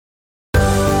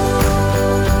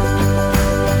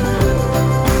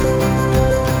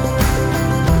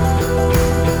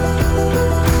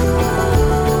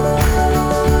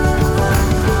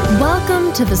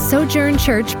to the Sojourn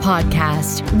Church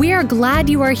podcast. We are glad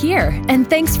you are here, and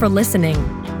thanks for listening.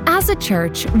 As a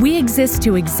church, we exist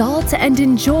to exalt and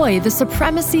enjoy the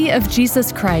supremacy of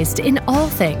Jesus Christ in all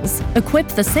things, equip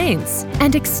the saints,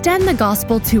 and extend the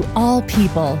gospel to all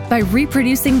people by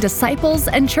reproducing disciples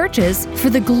and churches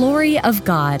for the glory of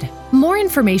God. More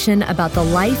information about the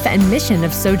life and mission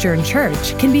of Sojourn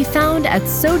Church can be found at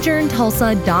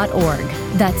sojourntulsa.org.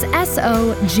 That's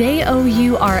SOJOURN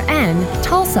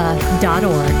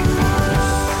Tulsa.org.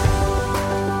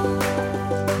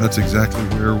 That's exactly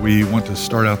where we want to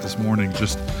start out this morning,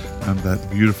 just that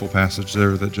beautiful passage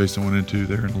there that Jason went into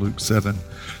there in Luke 7.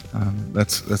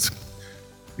 That's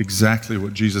exactly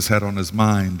what Jesus had on his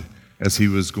mind as he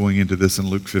was going into this in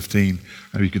Luke 15.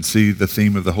 You can see the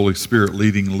theme of the Holy Spirit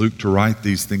leading Luke to write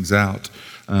these things out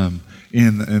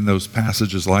in those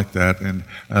passages like that, and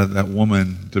that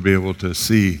woman to be able to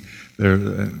see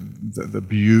the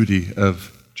beauty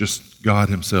of just God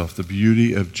himself, the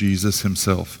beauty of Jesus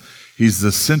himself. He's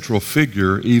the central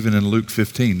figure even in Luke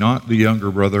 15, not the younger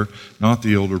brother, not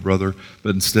the older brother,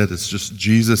 but instead it's just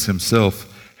Jesus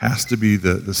himself has to be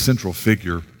the central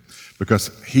figure,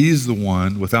 because he's the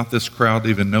one, without this crowd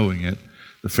even knowing it,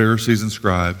 the Pharisees and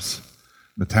scribes,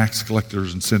 the tax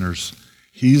collectors and sinners,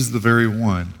 he's the very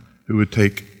one who would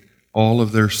take all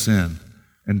of their sin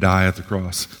and die at the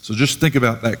cross. So just think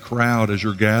about that crowd as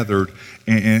you're gathered,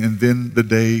 and then the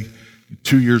day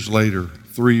 2 years later,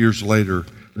 3 years later,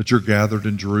 that you're gathered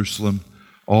in Jerusalem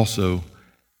also,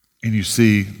 and you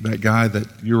see that guy that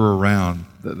you're around,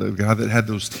 the guy that had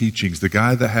those teachings, the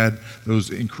guy that had those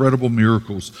incredible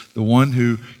miracles, the one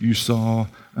who you saw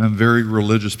very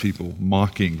religious people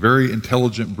mocking, very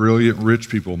intelligent, brilliant, rich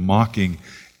people mocking,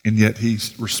 and yet he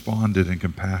responded in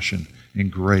compassion, in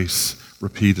grace,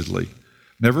 repeatedly.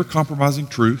 Never compromising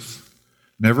truth,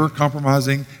 never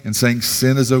compromising and saying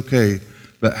sin is okay,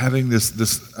 but having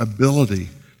this ability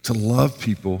to love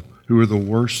people who are the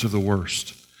worst of the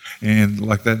worst. And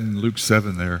like that in Luke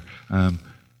 7 there,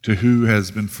 to who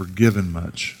has been forgiven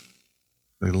much,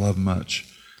 they love much.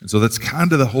 And so that's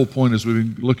kind of the whole point as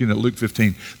we've been looking at Luke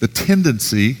 15. The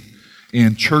tendency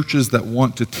in churches that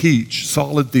want to teach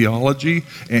solid theology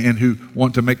and who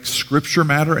want to make Scripture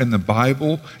matter and the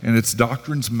Bible and its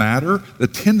doctrines matter, the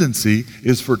tendency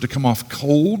is for it to come off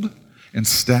cold and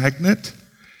stagnant,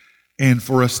 and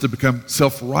for us to become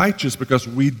self-righteous because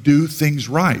we do things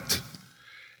right.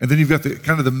 And then you've got the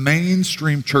kind of the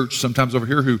mainstream church sometimes over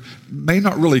here who may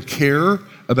not really care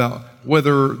about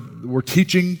whether we're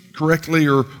teaching correctly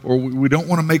or we don't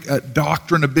want to make a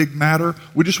doctrine a big matter.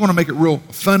 We just want to make it real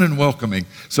fun and welcoming.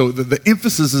 So the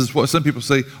emphasis is what some people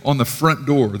say on the front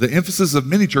door. The emphasis of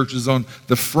many churches is on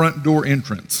the front door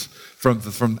entrance.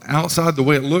 From outside, the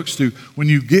way it looks, to when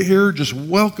you get here, just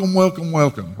welcome, welcome,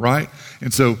 welcome, right?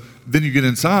 And so then you get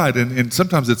inside, and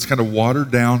sometimes it's kind of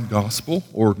watered down gospel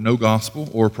or no gospel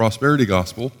or prosperity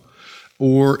gospel,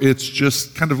 or it's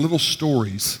just kind of little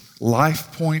stories,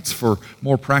 life points for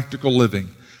more practical living.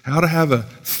 How to have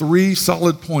 3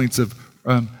 solid points of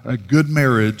a good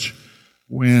marriage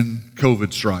when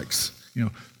COVID strikes.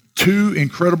 2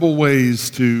 incredible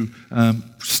ways to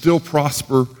still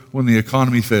prosper when the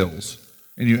economy fails.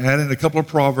 And you add in a couple of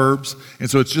proverbs, and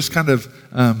so it's just kind of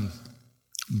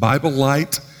Bible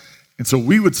light. And so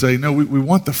we would say, no, we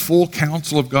want the full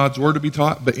counsel of God's word to be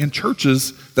taught, but in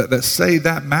churches that say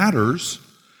that matters,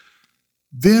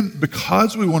 then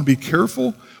because we want to be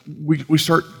careful, we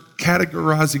start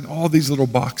categorizing all these little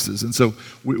boxes. And so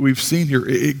we've seen here,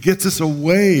 it gets us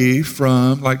away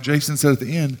from, like Jason said at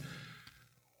the end,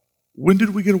 when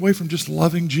did we get away from just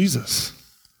loving Jesus?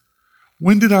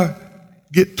 When did I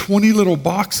get 20 little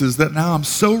boxes that now I'm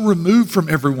so removed from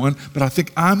everyone, but I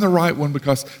think I'm the right one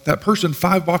because that person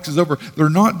 5 boxes over, they're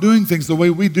not doing things the way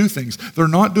we do things. They're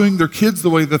not doing their kids the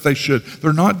way that they should.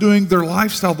 They're not doing their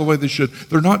lifestyle the way they should.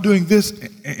 They're not doing this.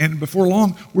 And before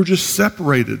long, we're just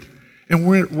separated. And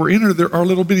we're in our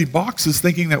little bitty boxes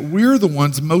thinking that we're the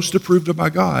ones most approved of by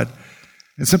God.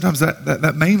 And sometimes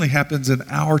that mainly happens in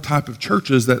our type of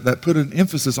churches that put an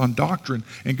emphasis on doctrine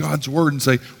and God's word and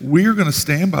say, we're going to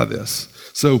stand by this.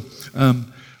 So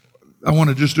I want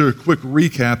to just do a quick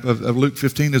recap of Luke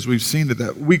 15 as we've seen it.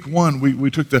 That week 1,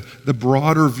 we took the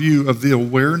broader view of the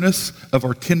awareness of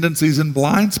our tendencies and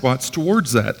blind spots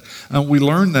towards that. We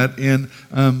learned that in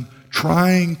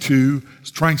trying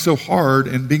so hard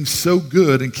and being so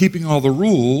good and keeping all the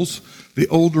rules, the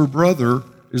older brother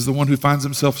is the one who finds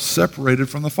himself separated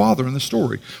from the Father in the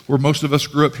story. Where most of us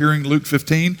grew up hearing Luke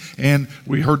 15, and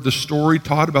we heard the story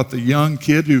taught about the young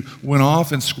kid who went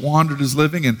off and squandered his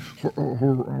living and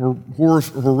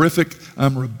horrific,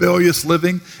 rebellious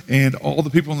living, and all the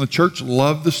people in the church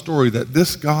loved the story that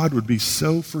this God would be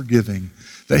so forgiving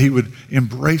that he would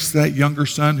embrace that younger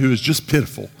son who is just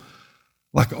pitiful,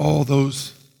 like all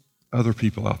those other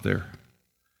people out there.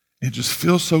 It just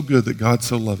feels so good that God's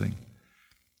so loving.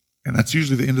 And that's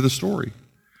usually the end of the story.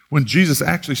 When Jesus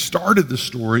actually started the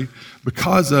story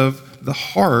because of the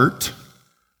heart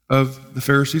of the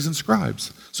Pharisees and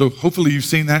scribes. So hopefully you've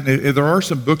seen that. There are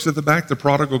some books at the back, the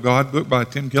Prodigal God book by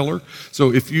Tim Keller.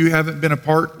 So if you haven't been a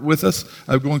part with us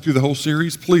going through the whole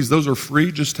series, please, those are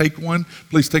free. Just take one.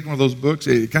 Please take one of those books.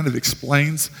 It kind of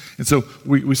explains. And so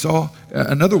we saw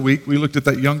another week, we looked at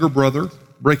that younger brother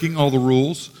breaking all the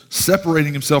rules,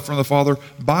 separating himself from the Father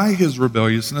by his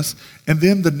rebelliousness. And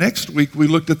then the next week, we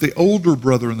looked at the older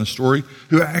brother in the story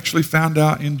who actually found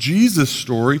out in Jesus'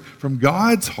 story, from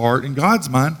God's heart and God's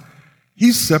mind,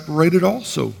 he's separated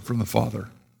also from the Father.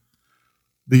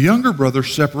 The younger brother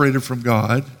separated from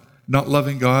God, not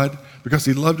loving God, because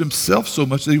he loved himself so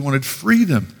much that he wanted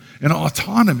freedom and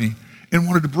autonomy and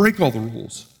wanted to break all the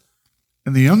rules.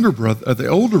 And the older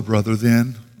brother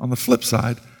then, on the flip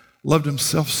side, loved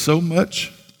himself so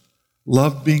much,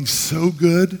 loved being so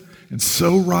good and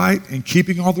so right and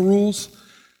keeping all the rules,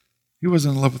 he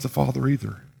wasn't in love with the Father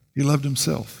either. He loved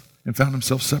himself and found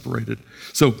himself separated.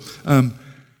 So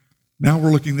now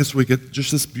we're looking this week at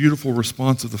just this beautiful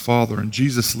response of the Father and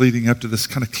Jesus leading up to this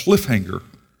kind of cliffhanger.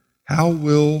 How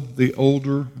will the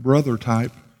older brother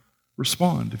type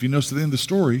respond? If you notice at the end of the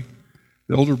story,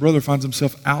 the older brother finds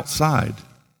himself outside.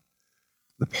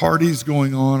 The party's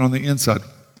going on the inside.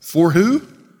 For who?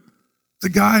 The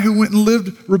guy who went and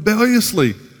lived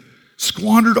rebelliously,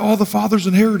 squandered all the Father's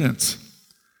inheritance.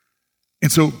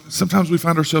 And so sometimes we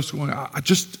find ourselves going, I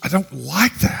don't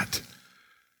like that.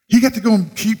 He got to go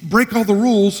and break all the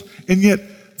rules, and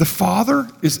yet the Father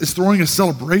is throwing a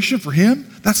celebration for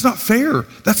him? That's not fair.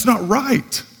 That's not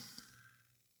right.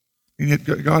 And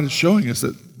yet God is showing us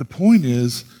that the point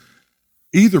is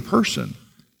either person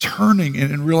turning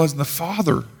and realizing the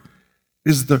Father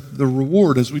is the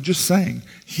reward, as we just sang.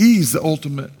 He's the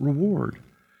ultimate reward.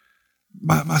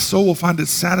 My soul will find its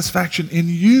satisfaction in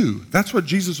you. That's what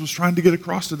Jesus was trying to get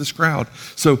across to this crowd.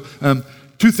 So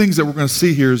two things that we're going to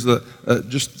see here is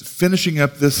just finishing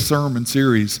up this sermon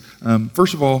series.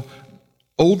 First of all,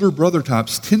 older brother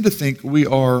types tend to think we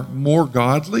are more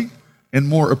godly and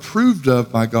more approved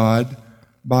of by God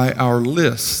by our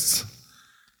lists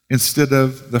instead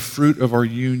of the fruit of our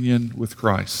union with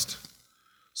Christ.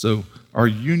 So our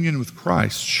union with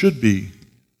Christ should be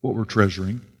what we're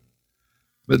treasuring,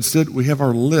 but instead we have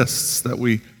our lists that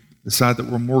we decide that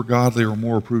we're more godly or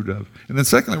more approved of. And then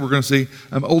secondly, we're going to see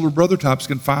older brother types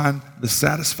can find the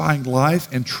satisfying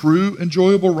life and true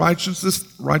enjoyable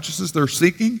righteousness they're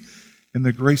seeking in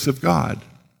the grace of God,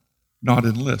 not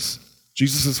in lists.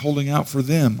 Jesus is holding out for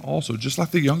them also, just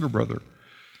like the younger brother.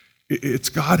 It's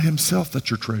God himself that's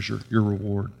your treasure, your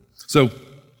reward. So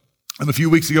a few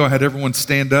weeks ago, I had everyone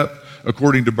stand up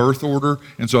according to birth order.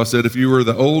 And so I said, if you were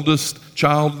the oldest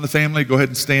child in the family, go ahead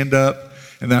and stand up.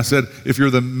 And then I said, if you're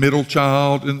the middle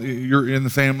child, you're in the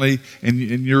family, and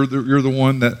you're the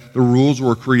one that the rules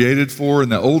were created for,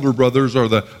 and the older brothers or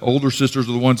the older sisters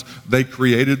are the ones, they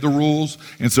created the rules.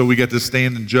 And so we get to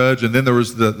stand and judge. And then there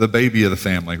was the baby of the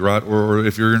family, right? Or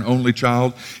if you're an only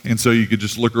child. And so you could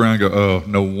just look around and go, oh,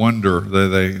 no wonder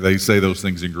they say those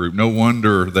things in group. No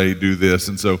wonder they do this.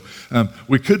 And so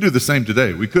we could do the same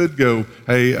today. We could go,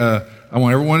 hey, I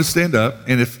want everyone to stand up,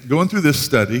 and if going through this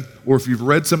study, or if you've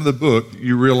read some of the book,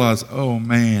 you realize, oh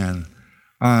man,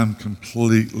 I'm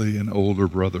completely an older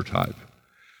brother type.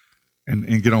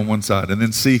 And get on one side, and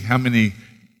then see how many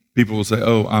people will say,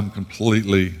 oh, I'm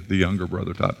completely the younger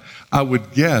brother type. I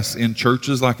would guess in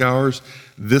churches like ours,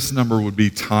 this number would be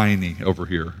tiny over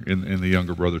here in the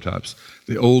younger brother types.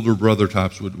 The older brother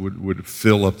types would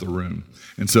fill up the room.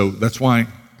 And so that's why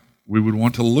we would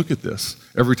want to look at this.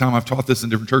 Every time I've taught this in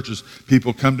different churches,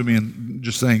 people come to me and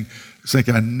just saying,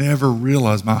 I never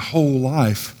realized my whole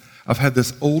life I've had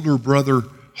this older brother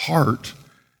heart,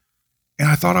 and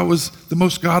I thought I was the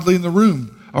most godly in the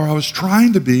room, or I was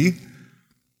trying to be,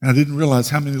 and I didn't realize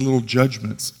how many little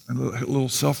judgments and little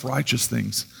self-righteous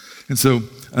things. And so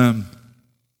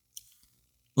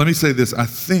let me say this. I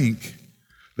think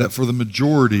that for the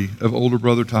majority of older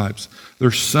brother types,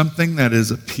 there's something that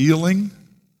is appealing,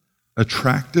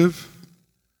 attractive,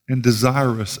 and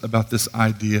desirous about this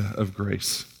idea of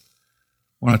grace.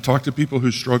 When I talk to people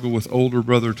who struggle with older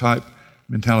brother type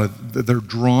mentality. They're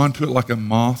drawn to it like a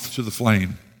moth to the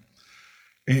flame.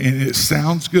 And it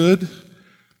sounds good,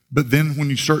 but then when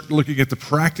you start looking at the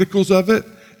practicals of it,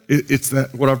 it's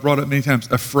that, what I've brought up many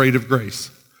times, afraid of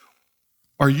grace.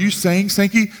 Are you saying,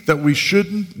 Sankey, that we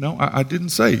shouldn't? No, I didn't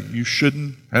say you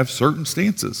shouldn't have certain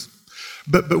stances.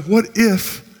 But what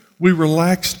if we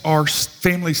relaxed our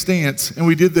family stance and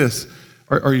we did this?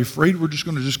 Are you afraid we're just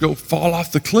going to go fall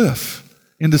off the cliff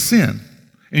into sin?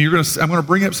 And I'm going to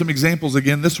bring up some examples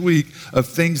again this week of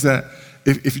things that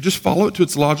if you just follow it to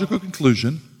its logical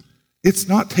conclusion, it's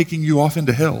not taking you off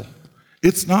into hell.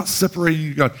 It's not separating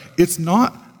you from God. It's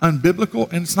not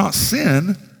unbiblical and it's not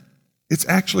sin. It's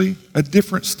actually a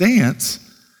different stance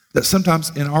that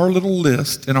sometimes in our little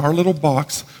list, in our little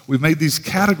box, we've made these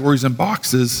categories and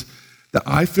boxes that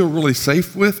I feel really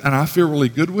safe with and I feel really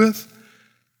good with.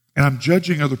 And I'm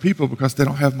judging other people because they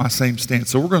don't have my same stance.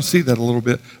 So we're going to see that a little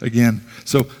bit again.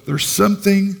 So there's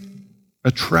something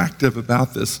attractive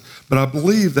about this, but I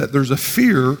believe that there's a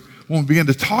fear when we begin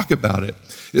to talk about it.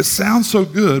 It sounds so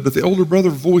good, but the older brother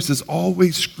voice is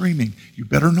always screaming, you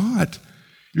better not.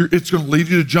 It's going to lead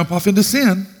you to jump off into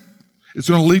sin. It's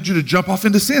going to lead you to jump off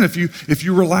into sin if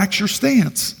you relax your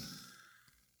stance.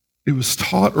 It was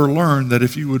taught or learned that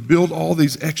if you would build all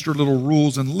these extra little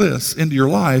rules and lists into your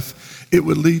life, it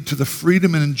would lead to the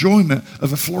freedom and enjoyment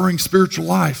of a flourishing spiritual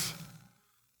life.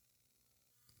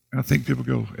 And I think people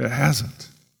go, it hasn't.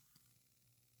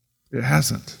 It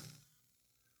hasn't.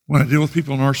 When I deal with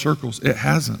people in our circles, it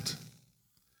hasn't.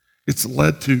 It's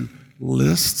led to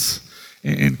lists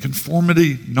and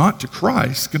conformity, not to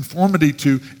Christ, conformity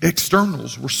to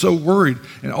externals. We're so worried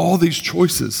and all these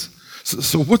choices.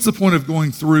 So what's the point of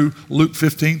going through Luke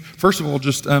 15? First of all,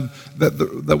 just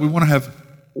that we want to have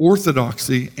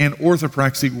orthodoxy and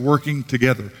orthopraxy working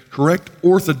together. Correct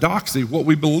orthodoxy, what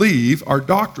we believe, are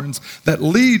doctrines that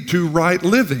lead to right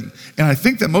living. And I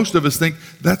think that most of us think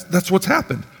that's what's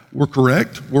happened. We're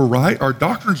correct, we're right, our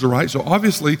doctrines are right, so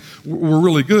obviously we're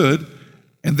really good.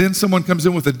 And then someone comes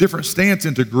in with a different stance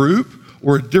into group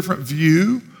or a different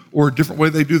view or a different way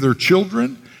they do their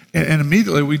children. And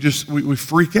immediately we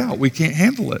freak out. We can't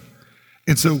handle it.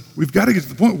 And so we've got to get to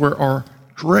the point where our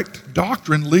correct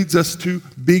doctrine leads us to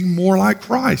being more like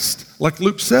Christ, like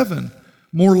Luke 7,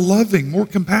 more loving, more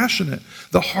compassionate.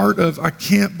 The heart of, I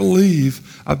can't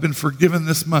believe I've been forgiven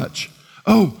this much.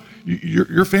 Oh,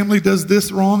 your family does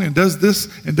this wrong and does this,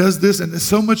 and it's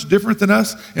so much different than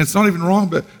us, and it's not even wrong,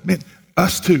 but man,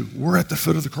 us too, we're at the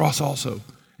foot of the cross also.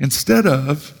 Instead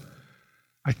of,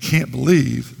 I can't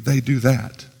believe they do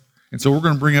that. And so we're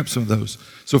going to bring up some of those.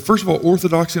 So first of all,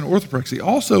 orthodoxy and orthopraxy.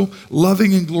 Also,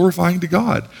 loving and glorifying to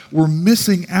God. We're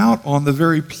missing out on the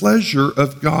very pleasure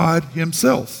of God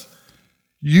himself.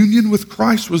 Union with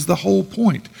Christ was the whole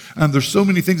point. There's so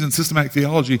many things in systematic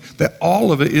theology that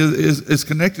all of it is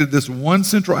connected to this one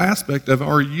central aspect of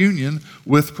our union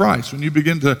with Christ. When you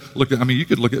begin to look at, you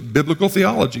could look at biblical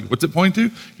theology. What's it point to?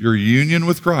 Your union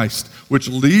with Christ, which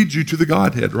leads you to the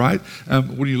Godhead, right?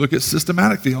 When you look at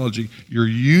systematic theology, your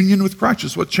union with Christ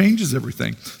is what changes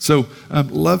everything. So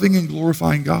loving and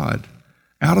glorifying God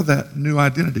out of that new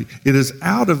identity. It is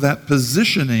out of that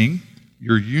positioning,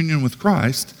 your union with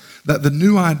Christ, that the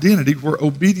new identity where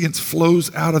obedience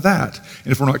flows out of that.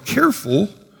 And if we're not careful,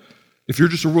 if you're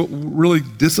just a really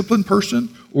disciplined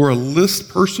person or a list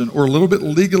person or a little bit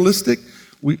legalistic,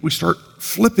 we start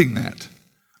flipping that.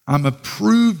 I'm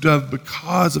approved of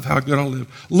because of how good I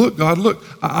live. Look, God, look,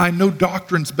 I know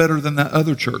doctrine's better than that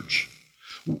other church.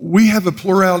 We have a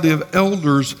plurality of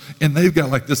elders and they've got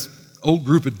like this old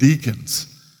group of deacons.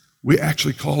 We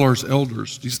actually call ours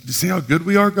elders. Do you see how good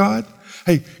we are, God?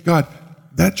 Hey, God,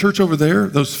 that church over there,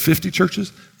 those 50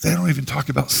 churches, they don't even talk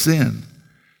about sin.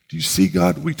 Do you see,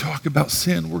 God? We talk about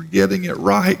sin. We're getting it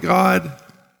right, God.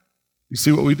 You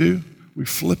see what we do? We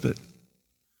flip it.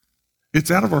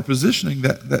 It's out of our positioning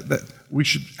that we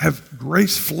should have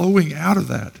grace flowing out of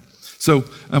that. So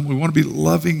we want to be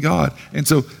loving God. And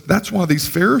so that's why these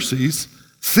Pharisees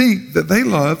think that they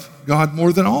love God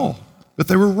more than all. But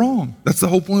they were wrong. That's the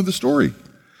whole point of the story.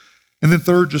 And then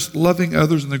third, just loving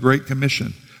others in the Great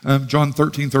Commission. John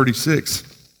 13:36,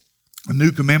 a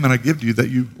new commandment I give to you, that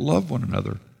you love one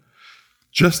another,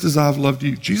 just as I've loved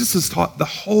you. Jesus has taught the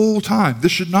whole time.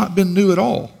 This should not have been new at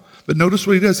all. But notice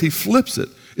what he does. He flips it.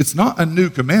 It's not a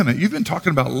new commandment. You've been talking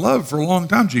about love for a long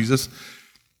time, Jesus.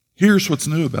 Here's what's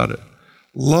new about it.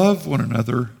 Love one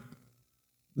another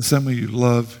the same way you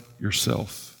love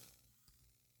yourself.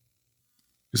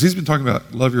 Because he's been talking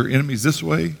about love your enemies this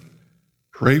way,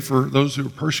 pray for those who are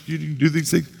persecuting you, do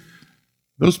these things.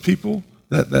 Those people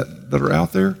that are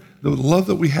out there, the love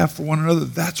that we have for one another,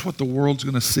 that's what the world's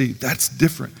going to see. That's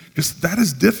different because that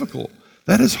is difficult.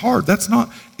 That is hard. That's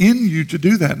not in you to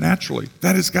do that naturally.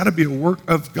 That has got to be a work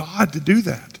of God to do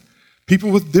that. People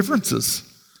with differences.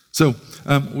 So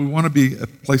we want to be a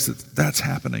place that's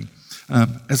happening.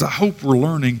 As I hope we're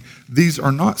learning, these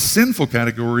are not sinful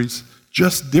categories,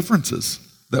 just differences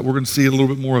that we're going to see a little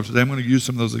bit more of today. I'm going to use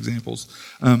some of those examples.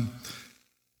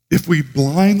 If we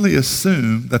blindly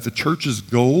assume that the church's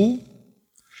goal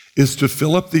is to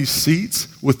fill up these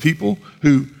seats with people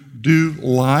who do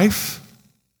life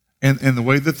and the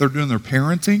way that they're doing their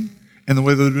parenting and the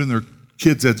way they're doing their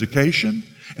kids' education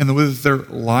and the way that their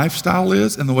lifestyle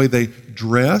is and the way they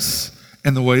dress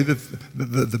and the way that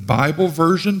the Bible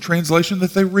version translation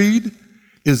that they read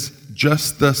is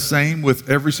just the same with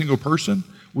every single person,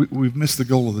 we've missed the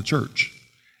goal of the church.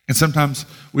 And sometimes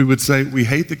we would say we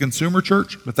hate the consumer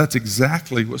church, but that's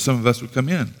exactly what some of us would come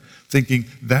in, thinking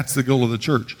that's the goal of the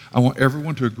church. I want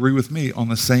everyone to agree with me on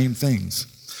the same things.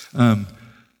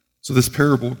 So this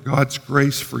parable, God's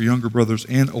grace for younger brothers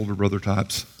and older brother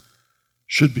types,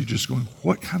 should be just going,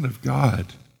 what kind of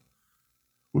God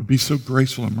would be so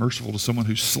graceful and merciful to someone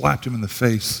who slapped him in the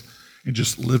face and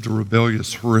just lived a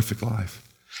rebellious, horrific life?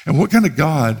 And what kind of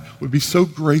God would be so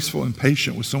graceful and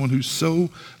patient with someone who's so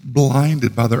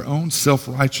blinded by their own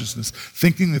self-righteousness,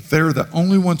 thinking that they're the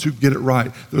only ones who get it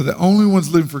right, they're the only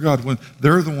ones living for God, when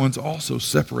they're the ones also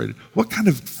separated? What kind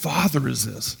of Father is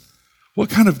this? What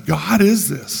kind of God is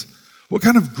this? What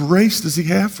kind of grace does he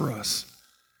have for us?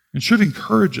 And should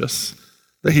encourage us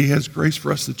that he has grace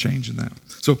for us to change in that.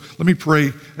 So let me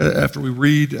pray after we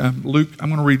read Luke. I'm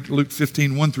going to read Luke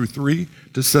 15, 1 through 3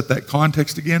 to set that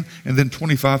context again, and then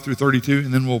 25 through 32,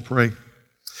 and then we'll pray. It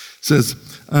says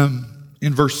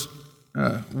in verse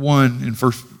 1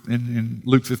 in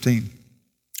Luke 15,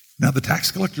 now the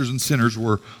tax collectors and sinners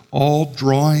were all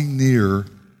drawing near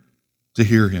to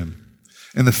hear him,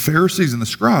 and the Pharisees and the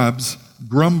scribes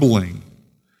grumbling,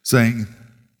 saying,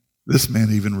 this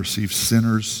man even receives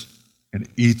sinners and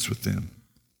eats with them.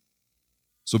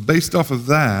 So based off of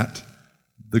that,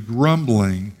 the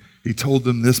grumbling, he told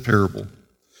them this parable.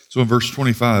 So in verse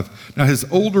 25, now his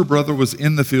older brother was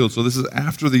in the field. So this is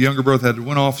after the younger brother had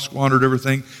went off, squandered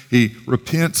everything. He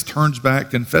repents, turns back,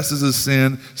 confesses his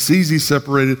sin, sees he's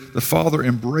separated. The father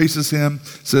embraces him,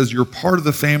 says, you're part of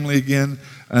the family again.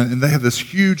 And they have this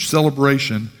huge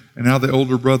celebration. And now the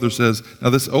older brother says, now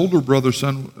this older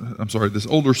son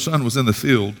was in the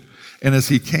field. And as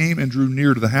he came and drew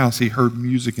near to the house, he heard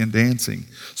music and dancing.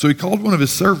 So he called one of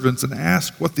his servants and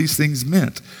asked what these things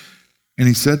meant. And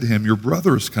he said to him, your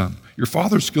brother has come. Your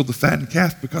father killed the fattened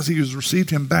calf because he has received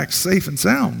him back safe and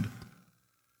sound.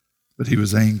 But he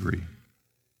was angry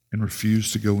and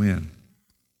refused to go in.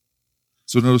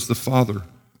 So notice the father,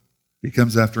 he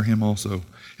comes after him also.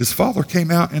 His father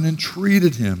came out and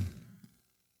entreated him.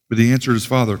 But he answered his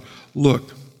father,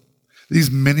 look, these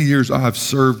many years I have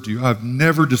served you. I have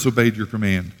never disobeyed your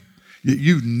command. Yet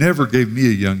you never gave me a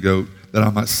young goat that I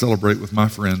might celebrate with my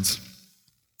friends.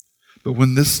 But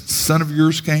when this son of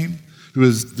yours came, who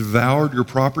has devoured your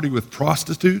property with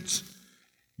prostitutes,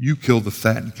 you killed the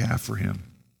fattened calf for him.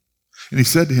 And he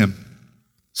said to him,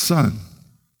 son,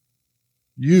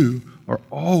 you are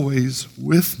always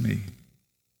with me,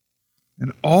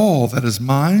 and all that is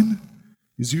mine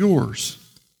is yours.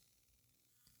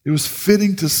 It was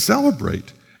fitting to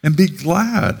celebrate and be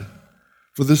glad,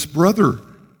 for this brother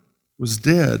was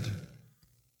dead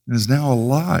and is now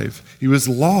alive. He was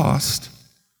lost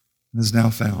and is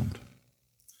now found.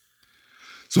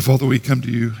 So, Father, we come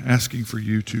to you asking for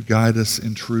you to guide us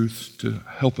in truth, to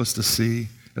help us to see,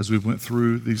 as we went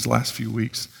through these last few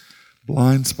weeks,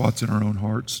 blind spots in our own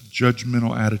hearts,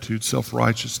 judgmental attitudes,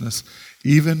 self-righteousness,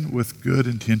 even with good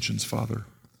intentions, Father.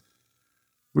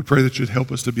 We pray that you'd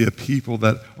help us to be a people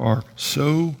that are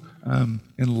so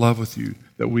in love with you,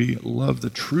 that we love the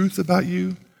truth about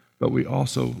you, but we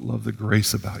also love the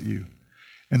grace about you.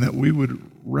 And that we would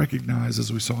recognize,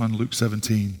 as we saw in Luke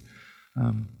 17,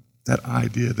 that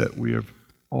idea that we have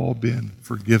all been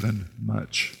forgiven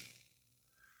much.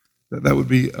 That would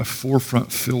be a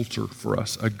forefront filter for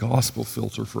us, a gospel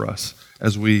filter for us,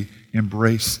 as we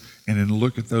embrace and then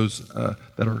look at those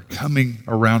that are coming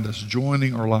around us,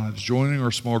 joining our lives, joining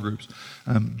our small groups,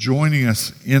 joining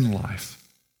us in life.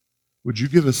 Would you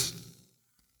give us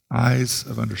eyes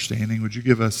of understanding? Would you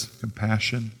give us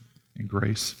compassion and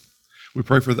grace? We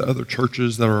pray for the other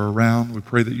churches that are around. We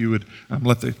pray that you would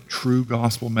let the true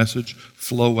gospel message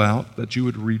flow out, that you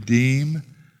would redeem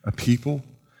a people,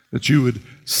 that you would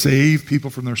save people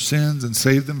from their sins and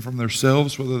save them from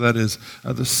themselves, whether that is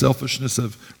the selfishness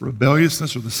of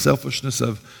rebelliousness or the selfishness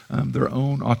of their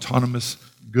own autonomous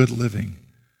good living.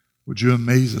 Would you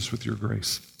amaze us with your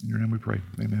grace? In your name we pray.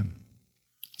 Amen.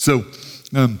 So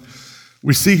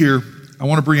We see here, I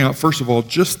want to bring out, first of all,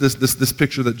 just this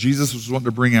picture that Jesus was wanting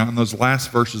to bring out in those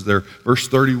last verses there. Verse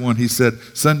 31, he said,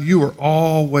 "Son, you are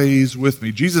always with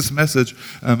me." Jesus' message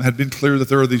had been clear that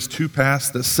there are these two paths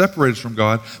that separate us from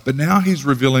God, but now he's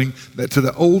revealing that to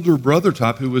the older brother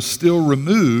type who was still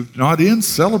removed, not in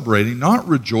celebrating, not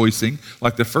rejoicing,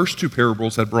 like the first two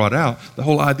parables had brought out. The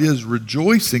whole idea is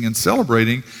rejoicing and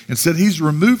celebrating. Instead, he's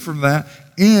removed from that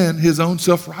in his own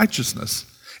self-righteousness.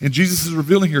 And Jesus is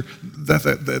revealing here that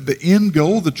the end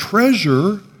goal, the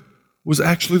treasure, was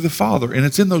actually the Father. And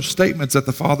it's in those statements that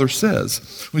the Father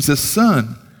says. When he says,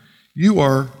 "Son, you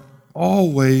are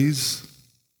always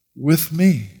with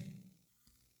me."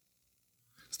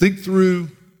 Think through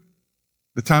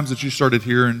the times that you started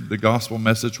hearing the gospel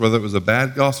message, whether it was a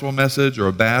bad gospel message or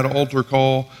a bad altar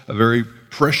call, a very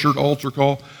pressured altar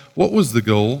call. What was the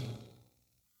goal?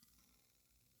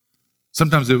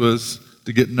 Sometimes it was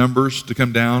to get numbers to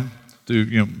come down,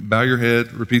 to bow your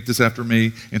head, repeat this after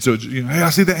me. And so, hey,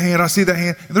 I see that hand, I see that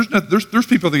hand. And there's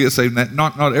people that get saved in that.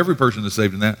 Not every person is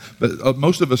saved in that, but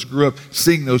most of us grew up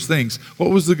seeing those things. What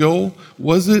was the goal?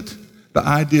 Was it the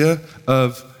idea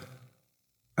of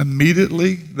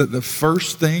immediately the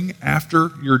first thing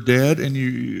after you're dead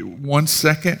and 1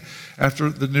 second after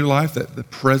the new life, that the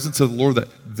presence of the Lord,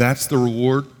 that's the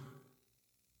reward?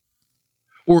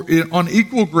 Or on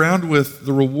equal ground with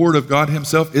the reward of God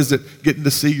himself, is it getting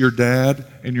to see your dad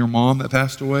and your mom that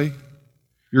passed away,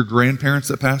 your grandparents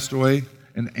that passed away,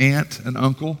 an aunt, an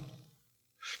uncle?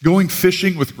 Going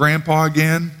fishing with grandpa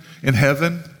again in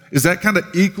heaven, is that kind of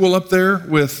equal up there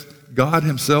with God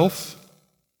himself?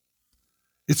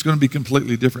 It's going to be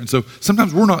completely different. So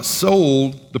sometimes we're not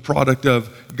sold the product of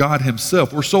God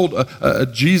himself. We're sold a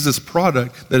Jesus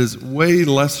product that is way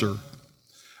lesser.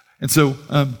 And so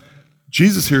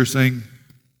Jesus here is saying,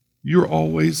 "You're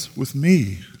always with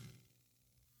me."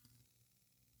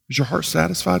 Is your heart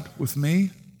satisfied with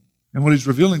me? And what he's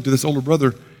revealing to this older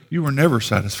brother, you were never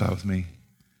satisfied with me.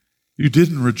 You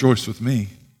didn't rejoice with me.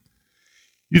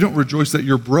 You don't rejoice that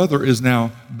your brother is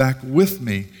now back with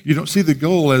me. You don't see the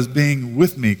goal as being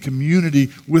with me, community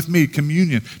with me,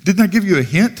 communion. Didn't I give you a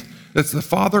hint? That's the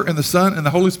Father and the Son and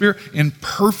the Holy Spirit in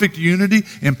perfect unity,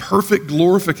 in perfect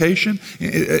glorification.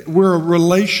 We're a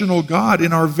relational God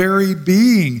in our very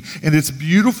being, and it's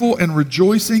beautiful and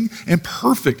rejoicing and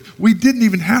perfect. We didn't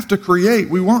even have to create.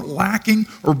 We weren't lacking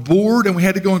or bored, and we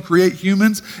had to go and create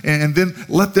humans and then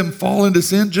let them fall into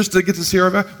sin just to get to see our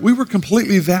value. We were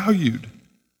completely valued.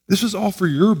 This was all for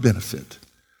your benefit.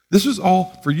 This was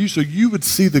all for you, so you would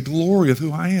see the glory of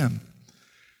who I am.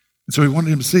 And so he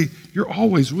wanted him to see, you're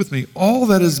always with me. All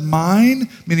that is mine,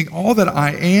 meaning all that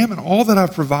I am and all that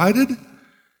I've provided,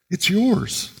 it's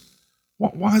yours.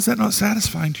 Why is that not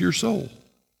satisfying to your soul?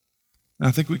 And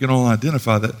I think we can all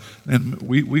identify that, and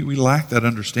we lack that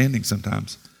understanding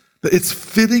sometimes. But it's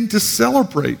fitting to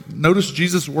celebrate. Notice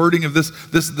Jesus' wording of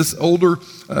this older,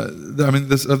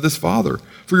 of this father.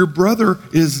 For your brother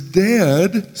is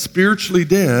dead, spiritually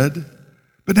dead,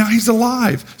 but now he's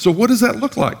alive. So what does that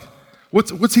look like?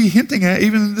 What's he hinting at,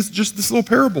 even in this little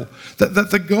parable?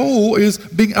 That the goal is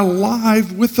being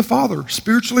alive with the Father,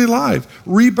 spiritually alive,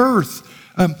 rebirth,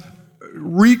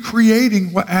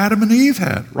 recreating what Adam and Eve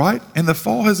had, right? And the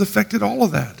fall has affected all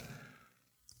of that.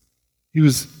 He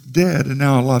was dead and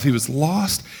now alive. He was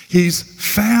lost. He's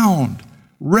found,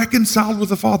 reconciled with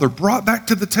the Father, brought back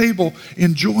to the table,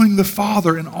 enjoying the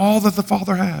Father and all that the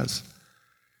Father has.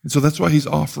 And so that's why he's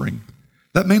offering.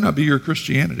 That may not be your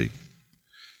Christianity.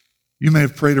 You may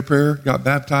have prayed a prayer, got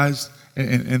baptized,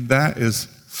 and that is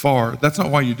far. That's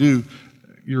not why you do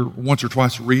your once or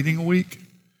twice reading a week.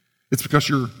 It's because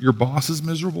your boss is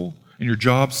miserable and your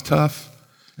job's tough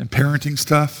and parenting's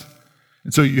tough.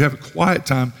 And so you have a quiet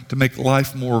time to make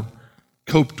life more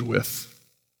coped with.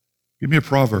 Give me a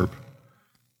proverb.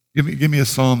 Give me a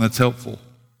psalm that's helpful.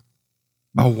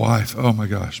 My wife, oh my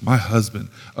gosh, my husband,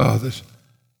 that's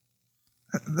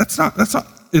not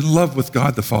in love with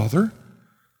God the Father.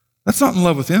 That's not in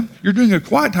love with him. You're doing a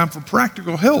quiet time for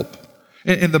practical help.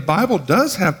 And the Bible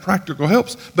does have practical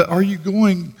helps, but are you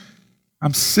going,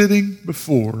 I'm sitting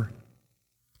before,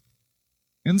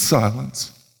 in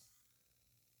silence,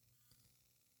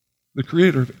 the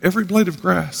creator of every blade of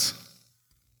grass,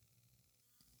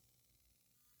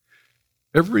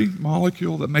 every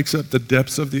molecule that makes up the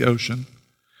depths of the ocean,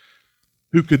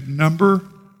 who could number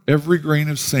every grain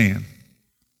of sand,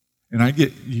 and I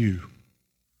get you.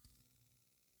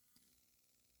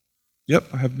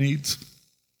 Yep, I have needs.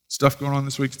 Stuff going on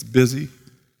this week. It's busy.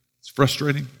 It's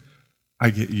frustrating. I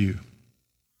get you. Is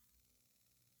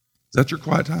that your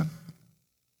quiet time?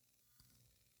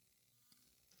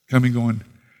 Coming, going,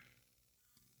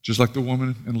 Just like the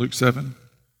woman in Luke 7.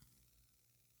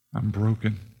 I'm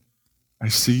broken. I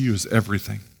see you as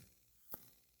everything.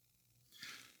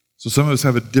 So some of us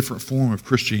have a different form of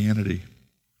Christianity.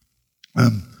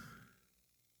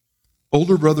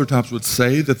 Older brother types would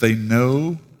say that they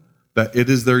know that it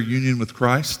is their union with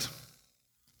Christ,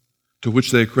 to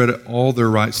which they accredit all their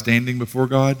right standing before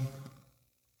God,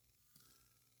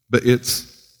 but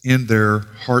it's in their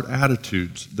heart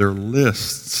attitudes, their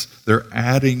lists. They're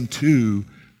adding to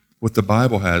what the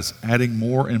Bible has, adding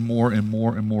more and more and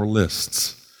more and more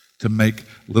lists to make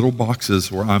little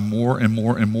boxes where I'm more and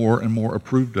more and more and more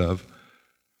approved of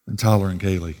than Tyler and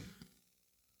Kaylee,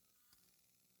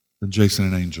 than Jason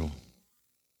and Angel,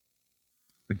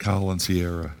 than Kyle and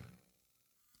Sierra.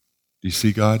 Do you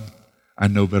see, God? I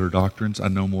know better doctrines. I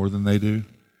know more than they do.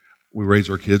 We raise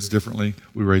our kids differently.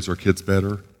 We raise our kids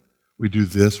better. We do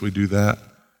this, we do that. Do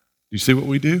you see what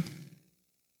we do?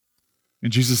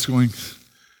 And Jesus is going,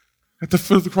 at the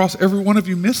foot of the cross, every one of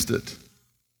you missed it.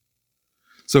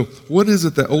 So what is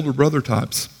it that older brother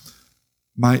types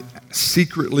might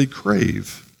secretly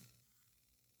crave?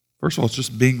 First of all, it's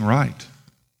just being right.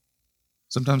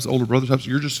 Sometimes older brother types,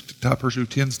 you're just the type of person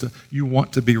who you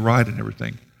want to be right in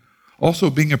everything. Also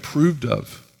being approved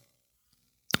of.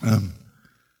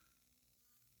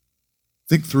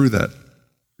 Think through that,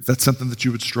 if that's something that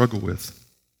you would struggle with.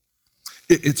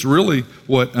 It's really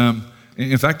what,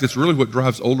 in fact, it's really what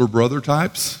drives older brother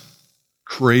types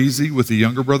crazy with the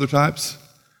younger brother types,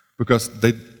 because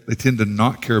they tend to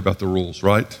not care about the rules,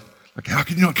 right? Like, how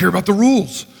can you not care about the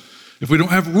rules? If we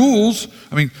don't have rules,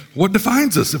 I mean, what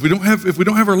defines us? If we don't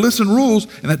have our lists and rules,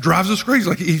 and that drives us crazy.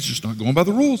 Like, he's just not going by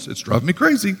the rules. It's driving me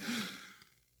crazy.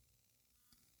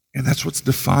 And that's what's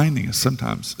defining us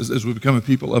sometimes, as we become a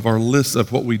people of our lists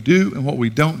of what we do and what we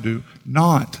don't do,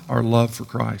 not our love for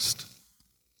Christ.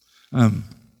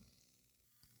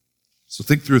 So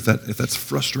think through if that's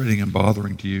frustrating and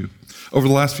bothering to you. Over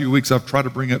the last few weeks, I've tried to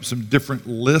bring up some different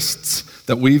lists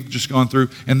that we've just gone through.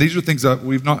 And these are things that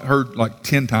we've not heard like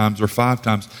 10 times or 5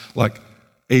 times, like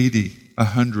 80,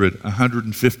 100,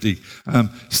 150.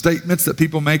 Statements that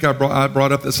people make, I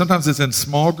brought up that sometimes it's in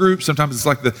small groups, sometimes it's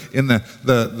like in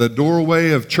the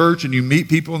doorway of church, and you meet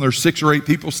people and there's 6 or 8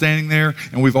 people standing there,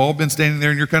 and we've all been standing there,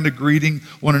 and you're kind of greeting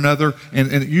one another.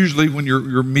 And usually when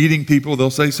you're meeting people, they'll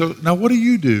say, so now what do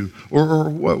you do? Or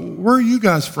where are you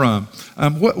guys from?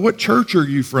 What church are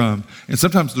you from? And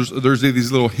sometimes there's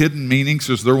these little hidden meanings,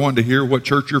 because they're wanting to hear what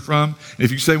church you're from. And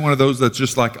if you say one of those that's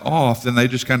just like off, then they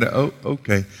just kind of, oh,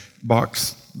 okay.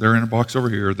 Box, they're in a box over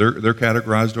here. They're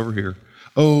categorized over here.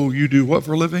 Oh, you do what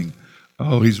for a living?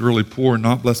 Oh, he's really poor and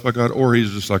not blessed by God, or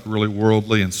he's just like really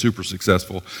worldly and super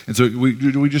successful. And so we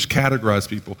just categorize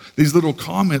people. These little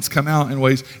comments come out in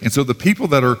ways, and so the people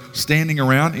that are standing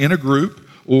around in a group,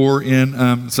 or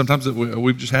in sometimes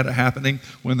we've just had it happening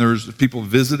when there's people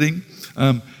visiting,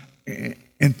 and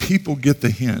people get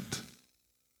the hint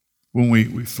when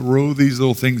we throw these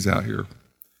little things out here.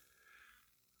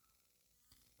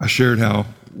 I shared how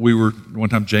one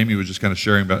time Jamie was just kind of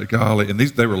sharing about, golly, and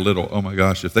they were little. Oh my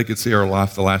gosh, if they could see our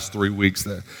life the last 3 weeks,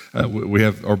 that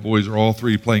our boys are all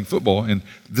 3 playing football, and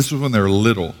this was when they were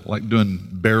little, like doing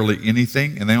barely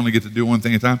anything, and they only get to do one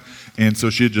thing at a time. And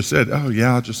so she had just said, oh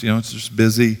yeah, it's just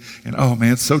busy, and oh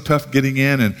man, it's so tough getting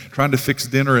in and trying to fix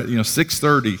dinner at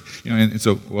 6:30, and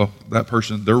so, well, that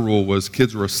person, their rule was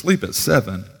kids were asleep at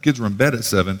 7, kids were in bed at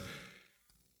 7.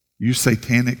 You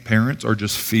satanic parents are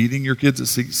just feeding your kids at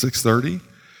 6:30.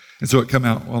 And so it come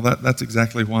out, well, that's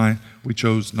exactly why we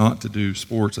chose not to do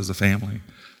sports as a family,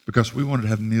 because we wanted to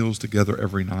have meals together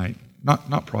every night,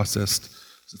 not processed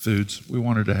foods. We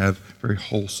wanted to have very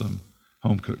wholesome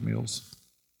home-cooked meals.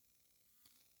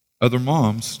 Other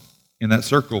moms in that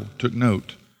circle took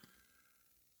note.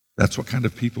 That's what kind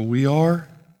of people we are.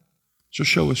 So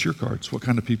show us your cards. What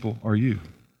kind of people are you?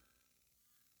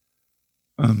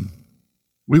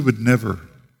 We would never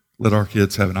let our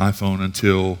kids have an iPhone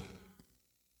until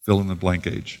fill in the blank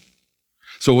age.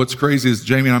 So what's crazy is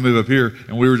Jamie and I moved up here,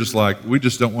 and we were just like, we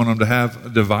just don't want them to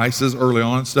have devices early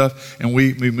on and stuff. And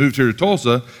we moved here to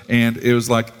Tulsa, and it was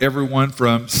like everyone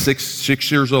from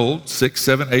 6 years old, 6,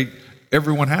 7, 8,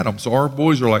 everyone had them. So our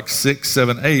boys are like 6,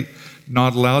 7, 8,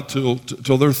 not allowed till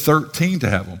they're 13 to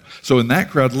have them. So in that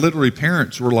crowd, literally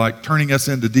parents were like turning us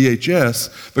into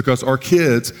DHS because our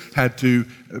kids had to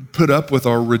put up with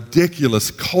our ridiculous,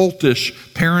 cultish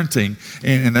parenting,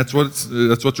 and that's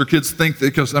what your kids think.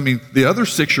 Because the other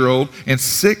 6-year-old and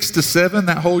 6 to 7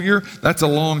 that whole year, that's a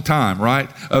long time, right?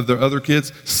 Of the other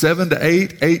kids, 7 to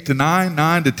 8, 8 to 9,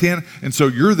 9 to 10, and so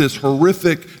you're this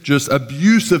horrific, just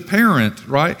abusive parent,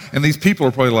 right? And these people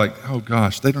are probably like, oh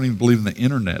gosh, they don't even believe in the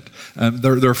internet.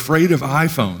 They're afraid of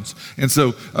iPhones, and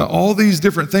so all these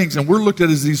different things, and we're looked at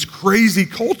as these crazy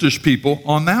cultish people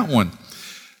on that one.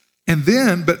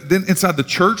 But then inside the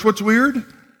church, what's weird?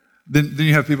 Then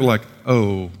you have people like,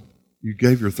 oh, you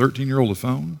gave your 13-year-old a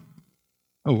phone?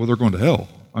 Oh, well, they're going to hell.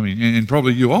 And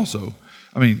probably you also.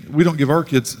 We don't give our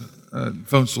kids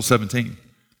phones till 17.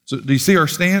 So do you see our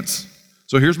stance?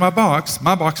 So here's my box.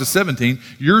 My box is 17.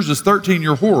 Yours is 13.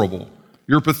 You're horrible.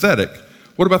 You're pathetic.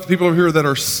 What about the people over here that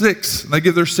are 6 and they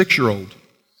give their 6-year-old?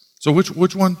 So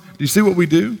which one? Do you see what we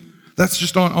do? That's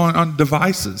just on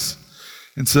devices.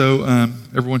 And so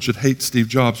everyone should hate Steve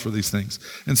Jobs for these things.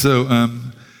 And so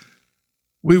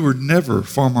we would never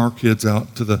farm our kids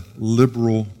out to the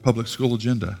liberal public school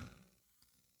agenda.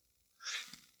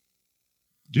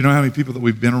 Do you know how many people that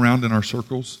we've been around in our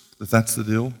circles that's the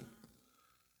deal?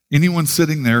 Anyone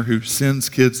sitting there who sends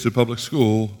kids to public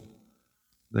school,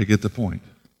 they get the point.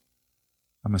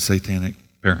 I'm a satanic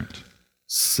parent,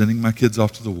 sending my kids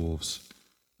off to the wolves,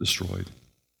 destroyed.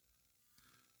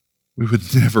 We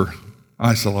would never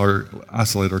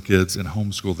isolate our kids and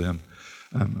homeschool them.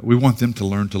 We want them to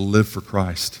learn to live for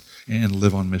Christ and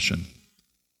live on mission.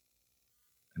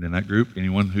 And in that group,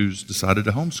 anyone who's decided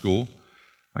to homeschool,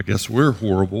 I guess we're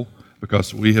horrible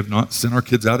because we have not sent our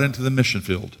kids out into the mission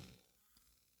field.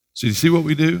 So you see what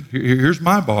we do? Here's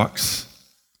my box.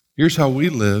 Here's how we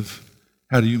live.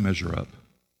 How do you measure up?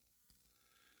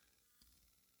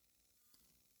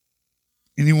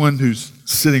 Anyone who's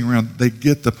sitting around, they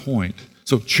get the point.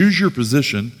 So choose your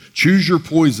position, choose your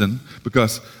poison,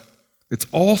 because it's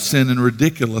all sin and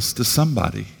ridiculous to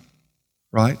somebody,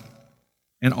 right?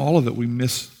 And all of it, we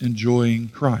miss enjoying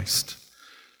Christ.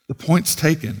 The point's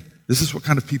taken. This is what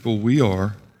kind of people we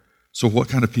are. So what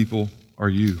kind of people are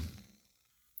you?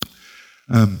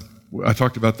 I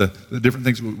talked about the different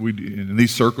things we do in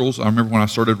these circles. I remember when I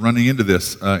started running into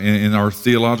this in our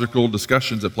theological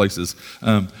discussions at places.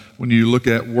 When you look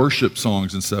at worship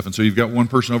songs and stuff, and so you've got one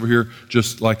person over here,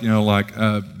 just like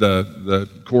the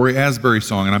Corey Asbury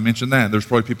song, and I mentioned that. There's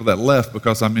probably people that left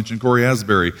because I mentioned Corey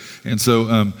Asbury, and so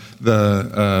I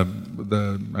don't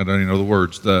even know the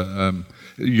words.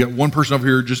 You got one person over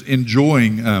here just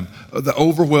enjoying the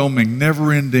overwhelming,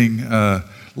 never-ending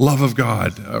love of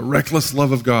God, reckless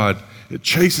love of God. It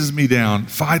chases me down,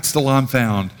 fights till I'm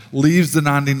found, leaves the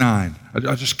 99.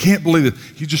 I just can't believe it.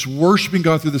 He's just worshiping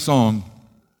God through the song.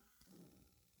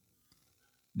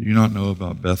 Do you not know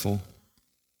about Bethel?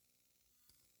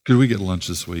 Could we get lunch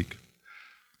this week?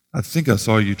 I think I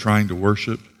saw you trying to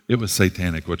worship. It was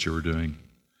satanic what you were doing.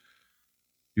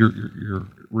 You're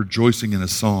rejoicing in a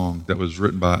song that was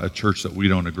written by a church that we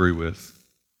don't agree with.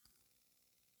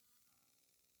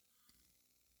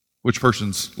 Which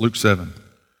person's Luke 7?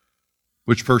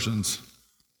 Which person's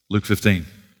Luke 15?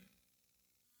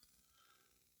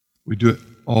 We do it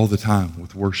all the time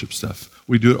with worship stuff.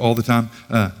 We do it all the time.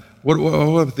 What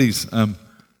about these?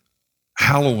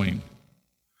 Halloween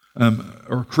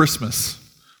or Christmas.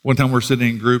 One time we're sitting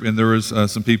in a group and there was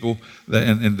some people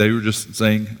and they were just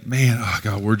saying, man, oh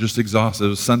God, we're just exhausted. It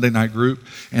was a Sunday night group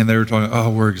and they were talking, oh,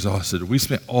 we're exhausted. We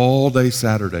spent all day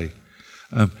Saturday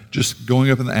just going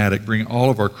up in the attic, bringing all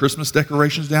of our Christmas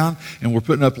decorations down, and we're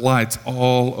putting up lights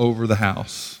all over the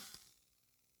house.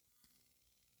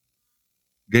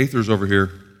 Gaithers over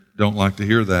here don't like to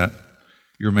hear that.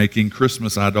 You're making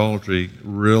Christmas idolatry.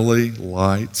 Really?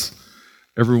 Lights?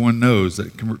 Everyone knows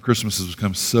that Christmas has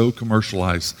become so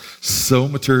commercialized, so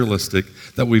materialistic,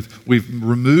 that we've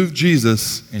removed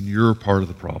Jesus, and you're part of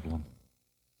the problem.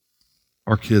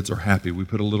 Our kids are happy. We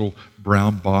put a little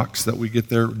brown box that we get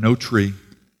there, no tree.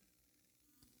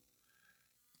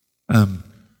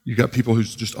 You got people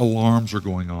whose just alarms are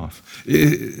going off.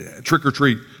 Trick or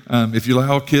treat. If you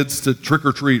allow kids to trick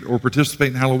or treat or participate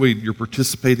in Halloween, you're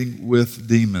participating with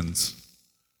demons.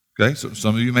 Okay, so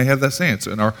some of you may have that sense.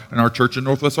 In our church in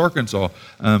Northwest Arkansas,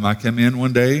 I came in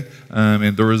one day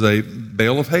and there was a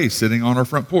bale of hay sitting on our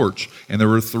front porch, and there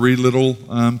were 3 little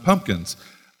pumpkins.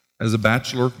 As a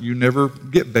bachelor, you never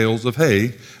get bales of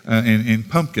hay and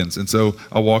pumpkins. And so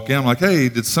I walk in, I'm like, hey,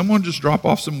 did someone just drop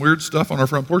off some weird stuff on our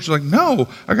front porch? She's like, no,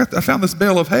 I found this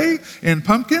bale of hay and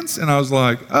pumpkins. And I was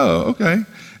like, oh, okay.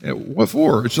 What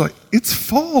for? She's like, it's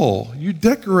fall. You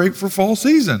decorate for fall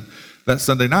season. That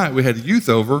Sunday night, we had youth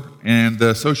over, and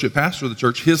the associate pastor of the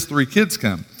church, his 3 kids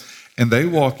come. And they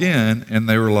walk in, and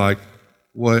they were like,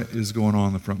 what is going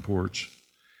on the front porch.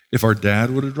 If our dad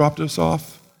would have dropped us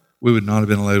off, we would not have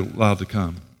been allowed to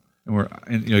come.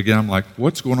 And again, I'm like,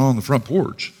 what's going on the front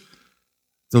porch?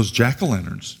 Those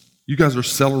jack-o'-lanterns. You guys are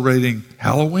celebrating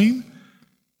Halloween?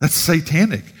 That's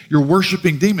satanic. You're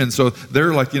worshiping demons. So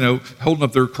they're like, holding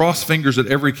up their cross fingers at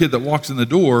every kid that walks in the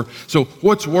door. So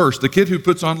what's worse, the kid who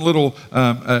puts on a little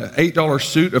 $8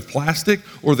 suit of plastic,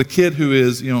 or the kid who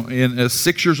is, in a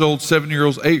 6 years old, 7 year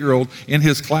old, 8 year old in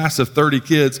his class of 30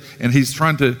 kids, and he's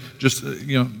trying to just,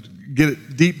 get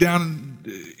it deep down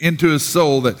into his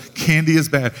soul that candy is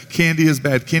bad, candy is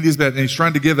bad, candy is bad. And he's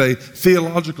trying to give a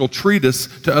theological treatise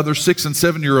to other 6 and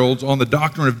 7 year olds on the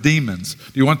doctrine of demons.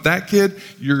 Do you want that kid?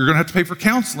 You're going to have to pay for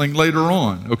counseling later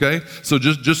on, okay? So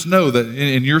just know that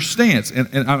in your stance, and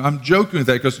I'm joking with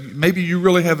that because maybe you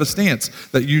really have a stance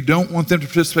that you don't want them to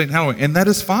participate in Halloween, and that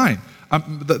is fine.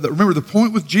 Remember, the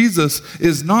point with Jesus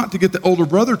is not to get the older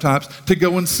brother types to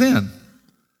go and sin.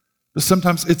 But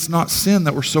sometimes it's not sin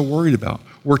that we're so worried about.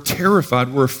 We're terrified.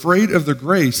 We're afraid of the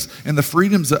grace and the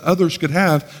freedoms that others could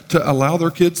have to allow their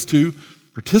kids to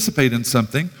participate in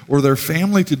something, or their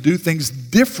family to do things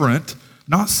different,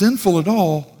 not sinful at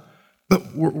all,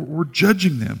 but we're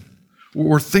judging them.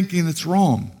 We're thinking it's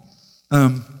wrong.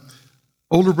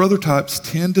 Older brother types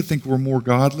tend to think we're more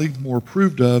godly, more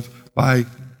approved of by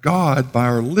God, by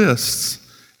our lists,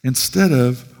 instead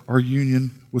of our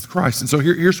union with Christ. And so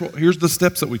here's the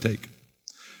steps that we take.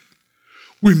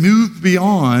 We move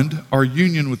beyond our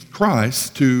union with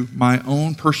Christ to my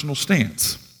own personal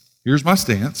stance. Here's my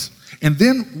stance. And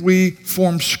then we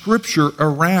form scripture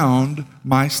around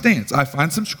my stance. I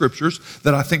find some scriptures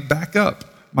that I think back up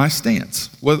my stance,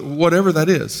 whatever that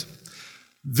is.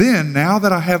 Then, now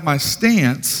that I have my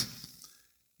stance,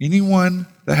 anyone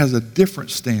that has a different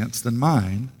stance than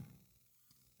mine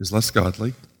is less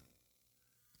godly.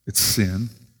 It's sin,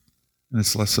 and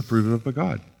it's less approved of by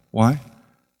God. Why?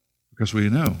 Because we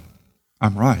know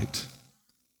I'm right,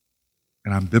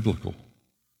 and I'm biblical.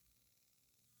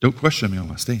 Don't question me on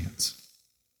my stance.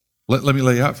 Let me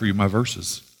lay out for you my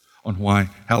verses on why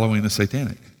Halloween is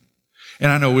satanic.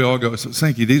 And I know we all go,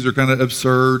 Sankey, these are kind of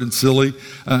absurd and silly.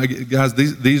 Guys,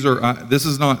 these are, this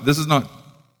is not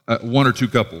one or two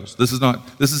couples. This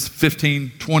is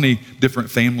 15, 20 different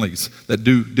families that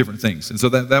do different things. And so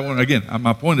that one, again,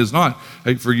 my point is not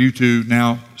for you to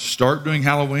now start doing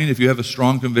Halloween if you have a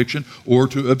strong conviction, or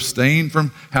to abstain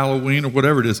from Halloween or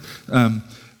whatever it is.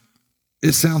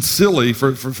 It sounds silly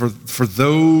for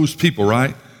those people,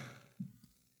 right?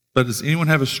 But does anyone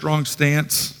have a strong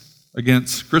stance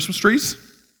against Christmas trees?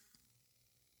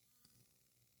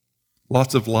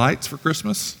 Lots of lights for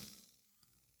Christmas?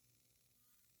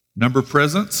 Number of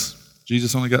presents?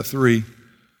 Jesus only got 3.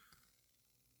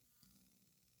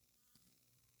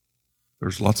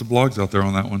 There's lots of blogs out there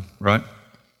on that one, right?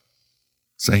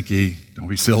 Sankey, don't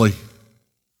be silly.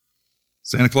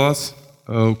 Santa Claus?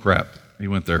 Oh, crap. He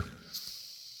went there.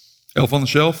 Elf on the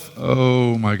Shelf?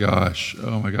 Oh, my gosh.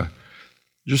 Oh, my God.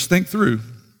 Just think through.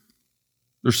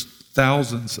 There's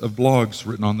thousands of blogs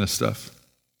written on this stuff.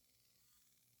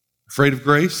 Afraid of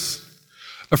grace?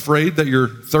 Afraid that your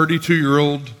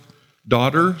 32-year-old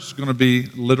daughter is going to be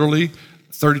literally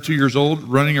 32 years old,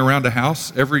 running around a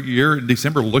house every year in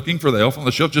December looking for the elf on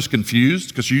the shelf, just confused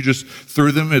because you just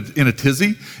threw them in a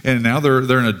tizzy, and now they're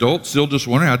an adult, still just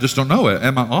wondering, I just don't know it.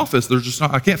 At my office,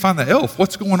 I can't find the elf.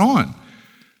 What's going on?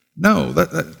 No,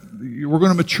 we're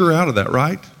going to mature out of that,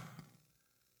 right?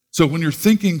 So when you're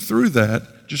thinking through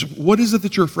that, just what is it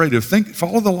that you're afraid of?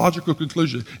 Follow the logical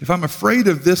conclusion. If I'm afraid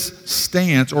of this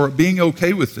stance or being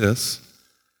okay with this,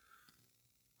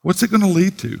 what's it going to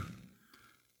lead to?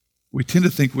 We tend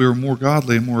to think we are more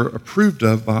godly and more approved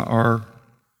of by our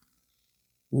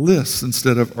lists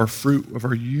instead of our fruit of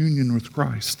our union with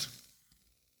Christ.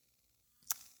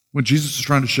 When Jesus is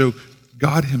trying to show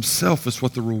God himself is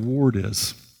what the reward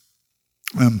is.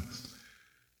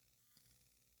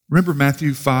 Remember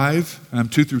Matthew 5,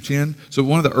 2 through 10? So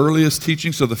one of the earliest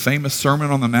teachings, so the famous Sermon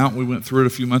on the Mount, we went through it a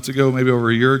few months ago, maybe over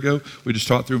a year ago. We just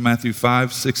taught through Matthew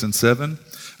 5, 6, and 7.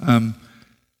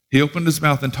 He opened his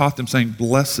mouth and taught them, saying,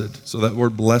 blessed. So that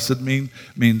word blessed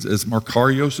means as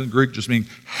Makarios in Greek, just meaning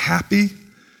happy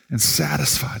and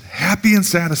satisfied. Happy and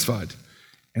satisfied.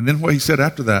 And then what he said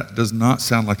after that does not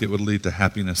sound like it would lead to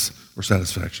happiness or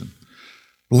satisfaction.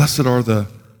 Blessed are the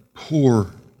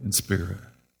poor in spirit,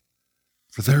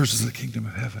 for theirs is the kingdom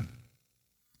of heaven.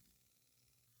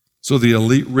 So the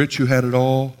elite rich who had it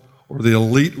all, or the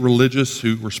elite religious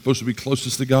who were supposed to be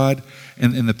closest to God,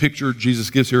 and in the picture Jesus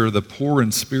gives here are the poor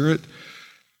in spirit.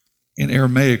 In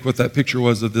Aramaic, what that picture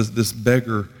was of this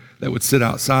beggar that would sit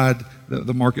outside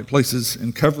the marketplaces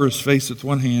and cover his face with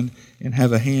one hand and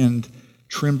have a hand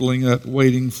trembling up,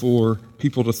 waiting for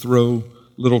people to throw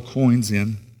little coins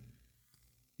in.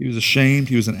 He was ashamed.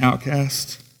 He was an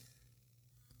outcast.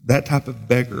 That type of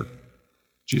beggar.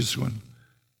 Jesus going,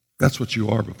 that's what you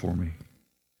are before me.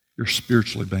 You're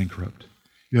spiritually bankrupt.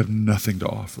 You have nothing to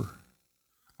offer.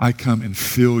 I come and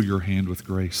fill your hand with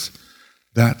grace.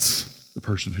 That's the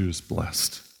person who is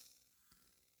blessed.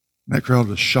 And that crowd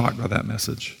was shocked by that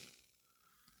message.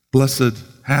 Blessed,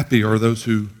 happy are those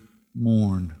who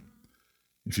mourn.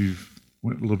 If you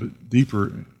went a little bit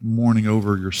deeper, mourning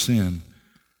over your sin,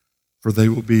 for they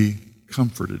will be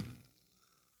comforted.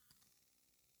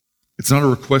 It's not a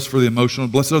request for the emotional.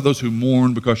 Blessed are those who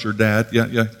mourn because your dad,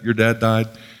 your dad died,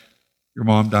 your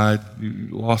mom died, you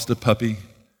lost a puppy.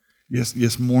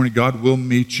 Yes, mourning. God will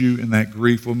meet you in that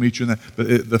grief, will meet you in that.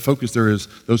 But the focus there is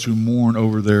those who mourn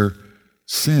over their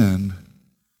sin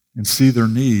and see their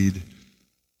need.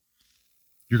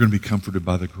 You're going to be comforted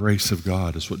by the grace of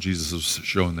God, is what Jesus is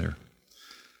showing there.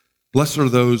 Blessed are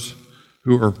those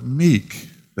who are meek.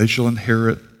 They shall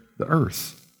inherit the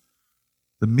earth.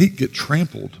 The meek get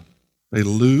trampled. They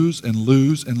lose and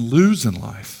lose and lose in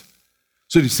life.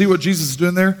 So do you see what Jesus is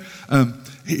doing there?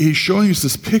 He's showing us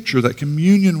this picture that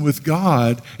communion with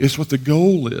God is what the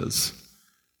goal is.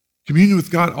 Communion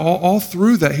with God, all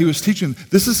through that, he was teaching,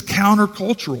 this is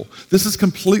countercultural. This is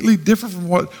completely different from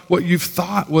what you've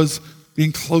thought was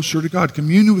being closer to God.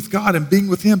 Communion with God and being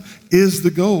with him is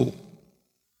the goal.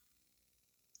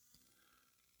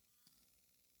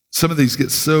 Some of these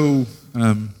get so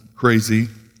crazy.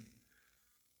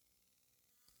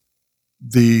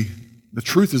 The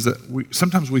truth is that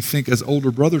sometimes we think as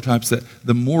older brother types that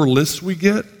the more lists we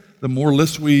get, the more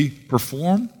lists we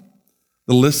perform,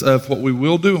 the list of what we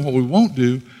will do and what we won't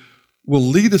do will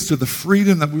lead us to the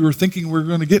freedom that we were thinking we were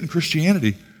going to get in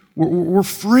Christianity. We're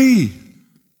free,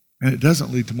 and it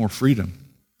doesn't lead to more freedom.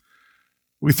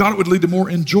 We thought it would lead to more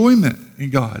enjoyment in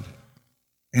God,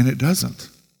 and it doesn't.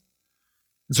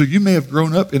 And so you may have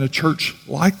grown up in a church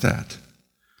like that.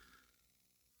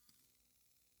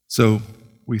 So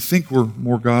we think we're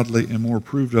more godly and more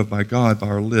approved of by God by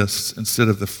our lists instead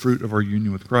of the fruit of our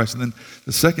union with Christ. And then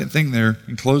the second thing there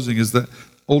in closing is that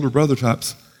older brother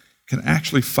types can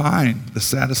actually find the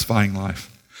satisfying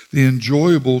life, the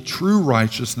enjoyable, true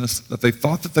righteousness that they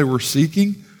thought that they were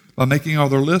seeking by making all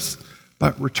their lists,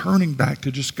 but returning back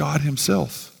to just God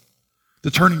himself,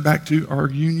 to turning back to our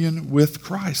union with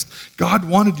Christ. God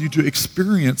wanted you to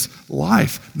experience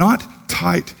life, not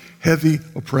tight, heavy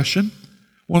oppression.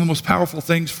 One of the most powerful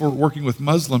things for working with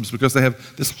Muslims, because they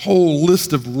have this whole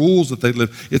list of rules that they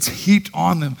live, it's heaped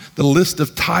on them. The list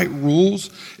of tight rules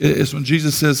is when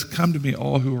Jesus says, come to me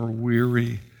all who are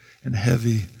weary and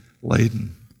heavy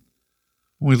laden.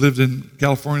 When we lived in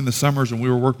California in the summers and we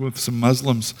were working with some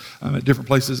Muslims at different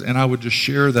places, and I would just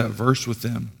share that verse with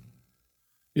them,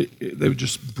 they would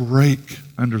just break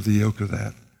under the yoke of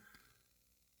that.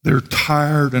 They're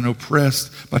tired and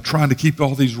oppressed by trying to keep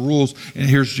all these rules, and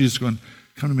here's Jesus going,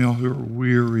 come to me all who are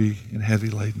weary and heavy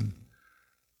laden.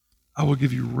 I will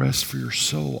give you rest for your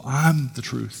soul. I'm the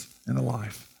truth and the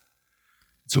life.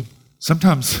 So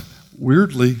sometimes,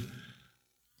 weirdly,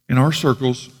 in our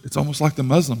circles, it's almost like the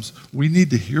Muslims. We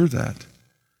need to hear that.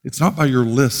 It's not by your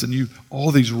lists and all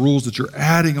these rules that you're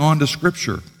adding on to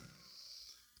Scripture.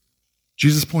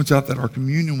 Jesus points out that our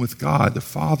communion with God, the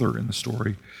Father in the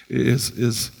story,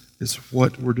 is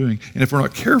what we're doing. And if we're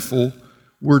not careful,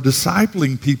 we're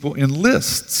discipling people in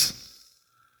lists.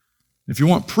 If you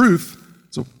want proof,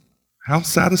 so how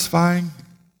satisfying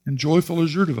and joyful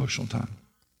is your devotional time?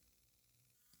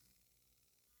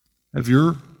 Have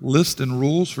your list and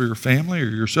rules for your family or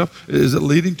yourself, is it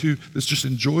leading to this just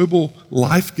enjoyable,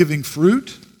 life-giving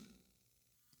fruit?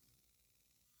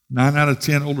 9 out of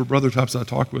 10 older brother types I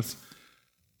talk with,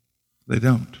 they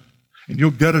don't. And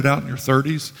you'll gut it out in your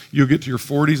 30s. You'll get to your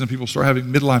 40s and people start having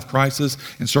midlife crisis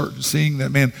and start seeing that,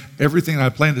 man, everything I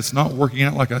planned, it's not working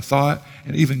out like I thought,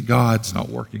 and even God's not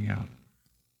working out.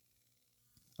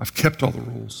 I've kept all the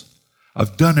rules.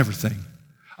 I've done everything.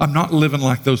 I'm not living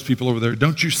like those people over there.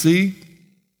 Don't you see?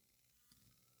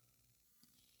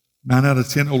 9 out of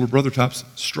 10 older brother types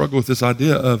struggle with this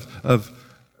idea of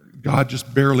God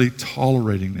just barely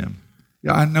tolerating them.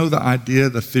 Yeah, I know the idea,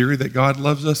 the theory that God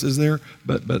loves us is there,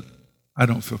 but I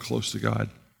don't feel close to God.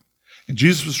 And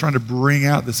Jesus was trying to bring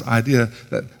out this idea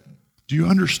that, do you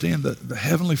understand that the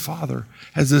Heavenly Father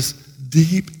has this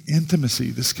deep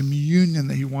intimacy, this communion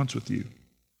that he wants with you?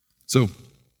 So,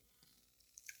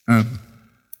 the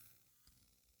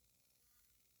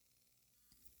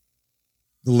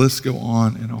lists go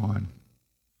on and on.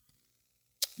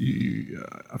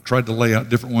 I've tried to lay out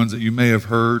different ones that you may have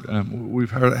heard.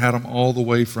 We've had them all the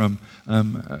way from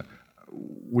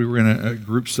we were in a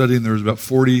group study, and there was about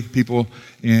 40 people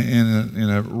in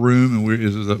a room, and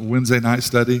it was a Wednesday night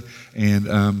study.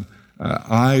 And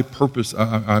I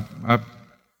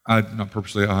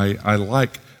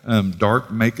like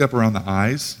dark makeup around the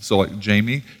eyes. So like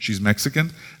Jamie, she's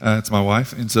Mexican. It's my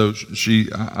wife, and so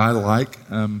I like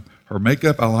her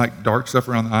makeup. I like dark stuff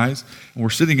around the eyes. And we're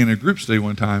sitting in a group study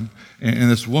one time, and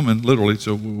this woman, literally,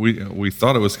 so we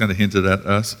thought it was kind of hinted at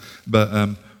us,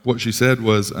 but what she said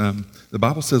was, the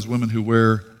Bible says women who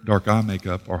wear dark eye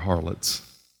makeup are harlots.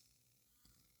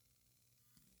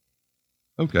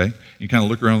 Okay. You kind of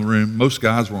look around the room. Most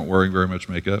guys weren't wearing very much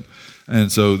makeup.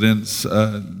 And so then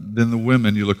the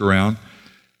women, you look around,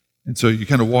 and so you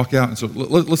kind of walk out. And so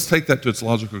let's take that to its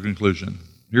logical conclusion.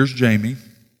 Here's Jamie.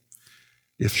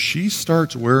 If she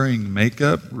starts wearing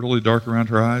makeup really dark around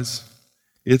her eyes,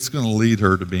 it's going to lead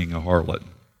her to being a harlot.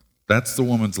 That's the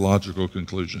woman's logical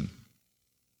conclusion.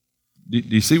 Do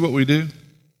you see what we do?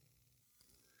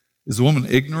 Is the woman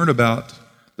ignorant about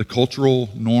the cultural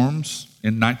norms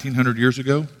in 1900 years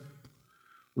ago?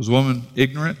 Was the woman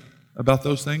ignorant about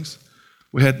those things?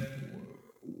 We had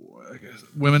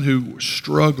women who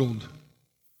struggled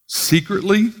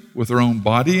secretly with their own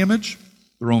body image,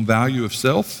 their own value of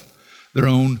self, their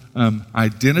own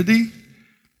identity,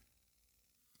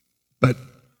 but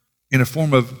in a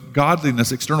form of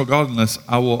godliness, external godliness.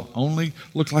 I will only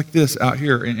look like this out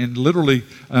here, and literally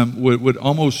would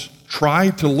almost try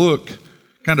to look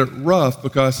kind of rough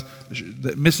because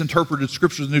the misinterpreted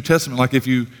scriptures of the New Testament, like if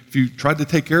you tried to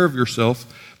take care of yourself,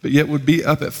 but yet would be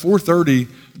up at 4:30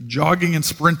 jogging and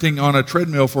sprinting on a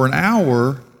treadmill for an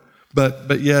hour,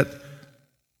 but yet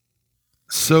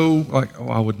so like,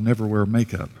 I would never wear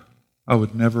makeup. I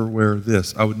would never wear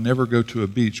this. I would never go to a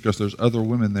beach because there's other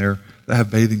women there that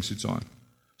have bathing suits on.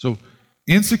 So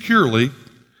insecurely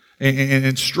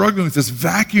and struggling with this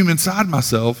vacuum inside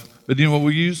myself, but you know what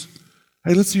we use?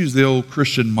 Hey, let's use the old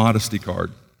Christian modesty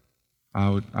card. I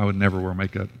would never wear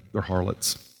makeup. They're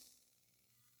harlots.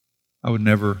 I would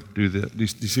never do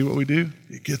this. Do you see what we do?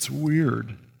 It gets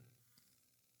weird.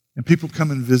 And people come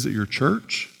and visit your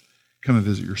church, come and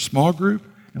visit your small group,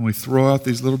 and we throw out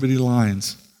these little bitty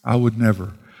lines. I would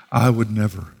never. I would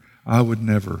never. I would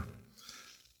never.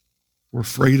 We're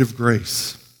afraid of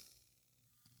grace.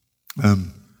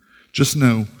 Just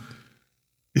know,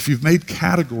 if you've made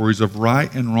categories of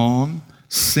right and wrong,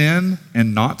 sin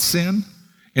and not sin,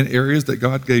 in areas that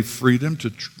God gave freedom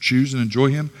to choose and enjoy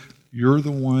Him, you're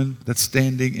the one that's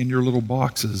standing in your little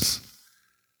boxes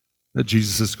that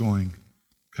Jesus is going,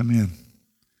 come in.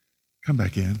 Come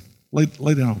back in. Lay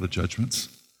down all the judgments.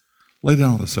 Lay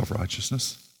down all the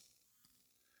self-righteousness.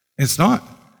 It's not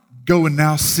go and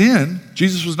now sin.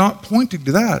 Jesus was not pointing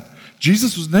to that.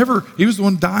 Jesus was never, He was the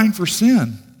one dying for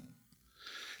sin.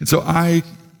 And so I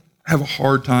have a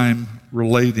hard time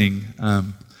relating. I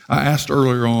asked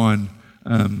earlier on,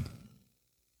 a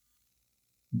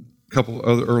couple of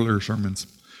other earlier sermons,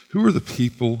 who are the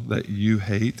people that you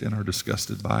hate and are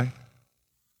disgusted by?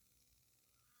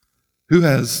 Who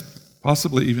has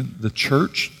possibly even the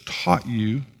church taught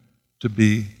you to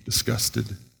be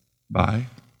disgusted by?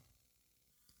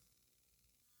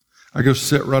 I go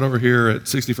sit right over here at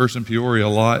 61st and Peoria a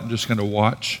lot and just kind of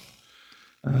watch.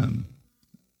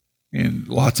 And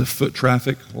lots of foot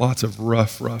traffic, lots of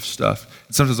rough stuff.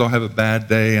 And sometimes I'll have a bad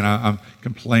day and I'm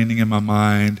complaining in my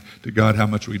mind to God how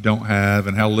much we don't have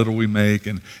and how little we make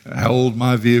and how old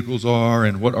my vehicles are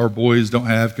and what our boys don't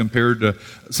have compared to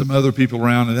some other people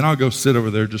around. And then I'll go sit over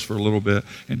there just for a little bit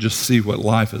and just see what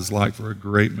life is like for a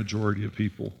great majority of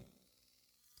people.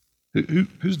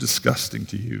 Who's disgusting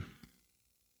to you?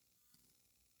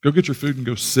 Go get your food and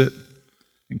go sit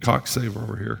in Coxsave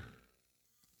over here.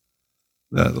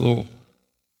 That little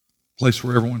place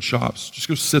where everyone shops. Just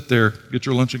go sit there, get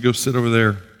your lunch and go sit over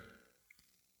there.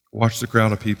 Watch the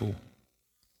crowd of people.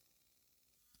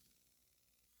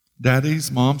 Daddies,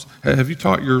 moms, have you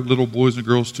taught your little boys and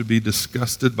girls to be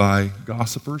disgusted by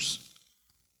gossipers?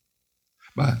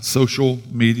 By social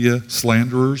media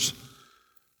slanderers?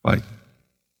 By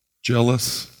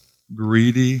jealous,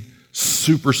 greedy,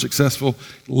 super successful,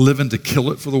 living to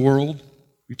kill it for the world?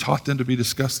 You taught them to be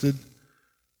disgusted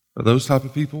by those type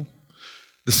of people?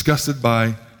 Disgusted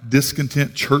by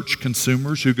discontent church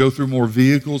consumers who go through more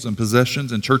vehicles and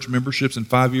possessions and church memberships in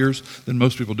 5 years than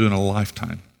most people do in a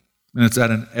lifetime. And it's at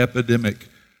an epidemic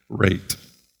rate.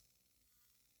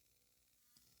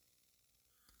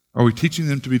 Are we teaching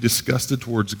them to be disgusted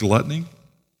towards gluttony,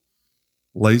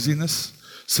 laziness,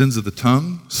 sins of the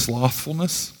tongue,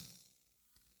 slothfulness?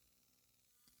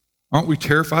 Aren't we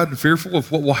terrified and fearful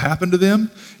of what will happen to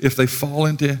them if they fall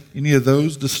into any of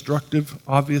those destructive,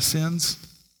 obvious sins?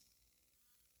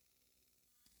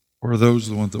 Or are those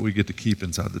the ones that we get to keep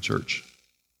inside the church?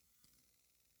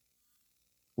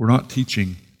 We're not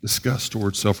teaching disgust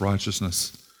towards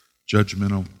self-righteousness,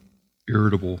 judgmental,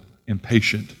 irritable,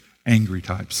 impatient, angry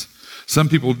types. Some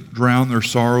people drown their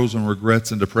sorrows and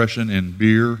regrets and depression in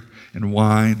beer and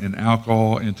wine and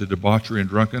alcohol, into debauchery and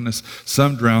drunkenness.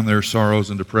 Some drown their sorrows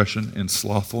and depression in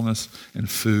slothfulness and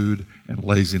food and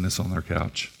laziness on their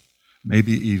couch.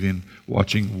 Maybe even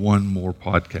watching one more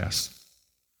podcast,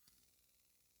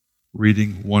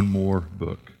 reading one more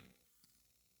book.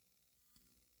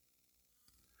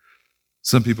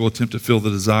 Some people attempt to fill the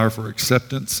desire for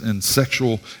acceptance in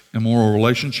sexual immoral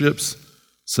relationships.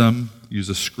 Some use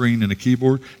a screen and a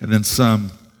keyboard, and then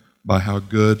some by how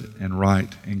good and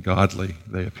right and godly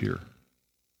they appear.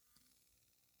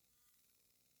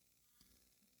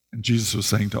 And Jesus was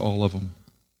saying to all of them,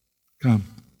 come.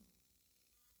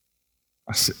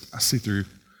 I see through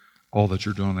all that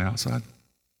you're doing on the outside.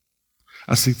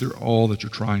 I see through all that you're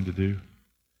trying to do.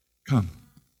 Come.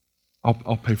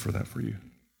 I'll pay for that for you.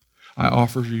 I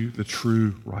offer you the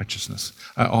true righteousness.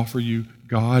 I offer you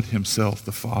God himself,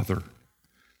 the Father.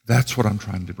 That's what I'm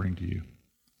trying to bring to you.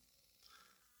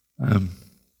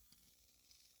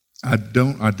 I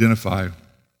don't identify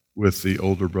with the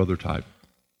older brother type.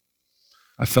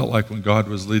 I felt like when God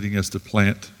was leading us to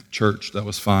plant church, that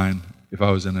was fine if I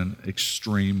was in an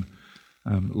extreme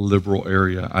liberal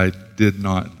area. I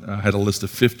had a list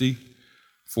of 50,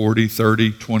 40,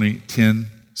 30, 20, 10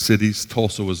 cities.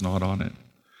 Tulsa was not on it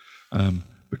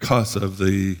because of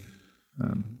the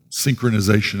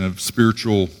synchronization of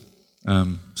spiritual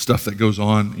stuff that goes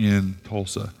on in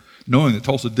Tulsa. Knowing that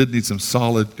Tulsa did need some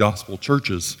solid gospel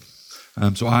churches.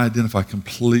 So I identify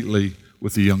completely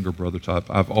with the younger brother type.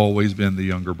 I've always been the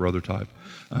younger brother type.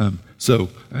 And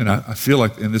I feel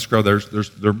like in this crowd,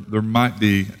 there might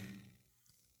be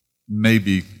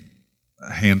maybe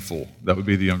a handful that would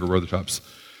be the younger brother types.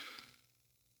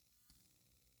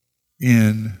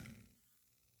 In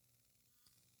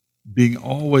being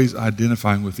always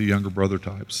identifying with the younger brother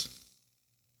types.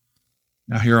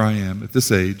 Now here I am at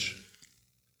this age,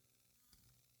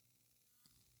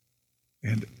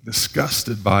 and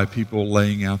disgusted by people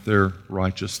laying out their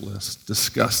righteous list,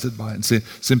 disgusted by it, and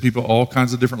seeing people all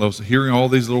kinds of different levels, hearing all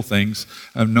these little things,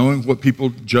 knowing what people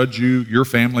judge you, your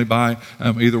family by.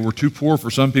 Either we're too poor for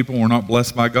some people, we're not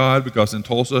blessed by God, because in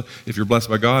Tulsa, if you're blessed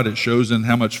by God, it shows in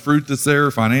how much fruit that's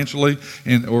there financially.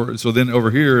 So then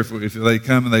over here, if they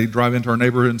come and they drive into our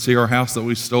neighborhood and see our house that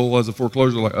we stole as a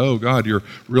foreclosure, they're like, oh God, you're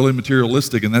really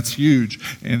materialistic, and that's huge.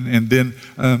 And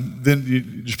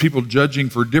then just people judging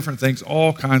for different things,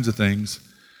 all kinds of things.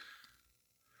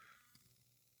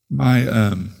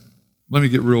 Let me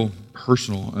get real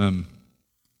personal.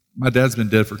 My dad's been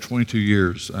dead for 22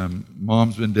 years.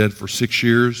 Mom's been dead for 6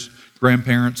 years.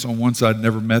 Grandparents on one side,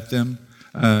 never met them.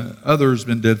 Others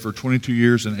been dead for 22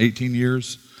 years and 18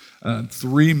 years.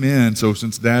 3 men, so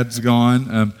since Dad's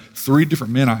gone, 3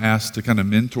 different men I asked to kind of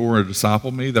mentor or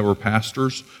disciple me that were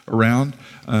pastors around,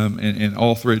 and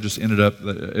all 3 just ended up,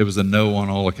 it was a no on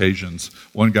all occasions.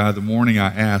 One guy, the morning I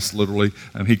asked, literally,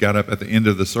 he got up at the end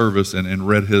of the service and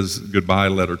read his goodbye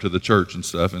letter to the church and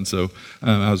stuff, and so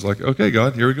I was like, okay,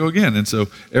 God, here we go again. And so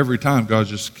every time God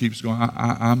just keeps going,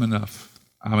 I'm enough.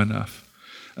 I'm enough.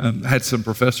 Had some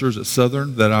professors at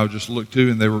Southern that I would just look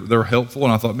to, and they were helpful.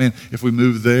 And I thought, man, if we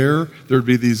moved there'd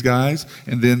be these guys.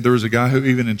 And then there was a guy who,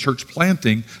 even in church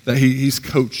planting, that he's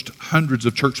coached hundreds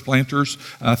of church planters.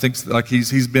 I think like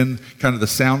he's been kind of the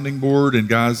sounding board and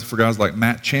for guys like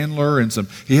Matt Chandler and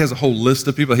he has a whole list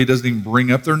of people. He doesn't even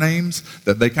bring up their names,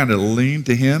 that they kind of lean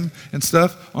to him and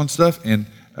stuff. And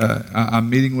I'm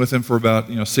meeting with him for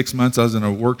about 6 months. I was in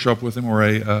a workshop with him, or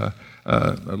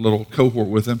a little cohort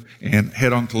with him, and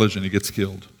head-on collision, he gets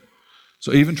killed.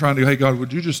 So even trying to, hey, God,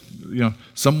 would you just,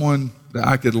 someone that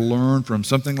I could learn from,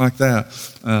 something like that.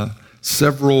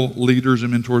 Several leaders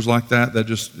and mentors like that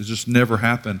just never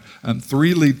happened.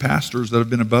 3 lead pastors that have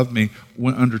been above me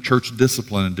went under church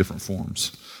discipline in different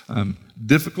forms.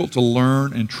 Difficult to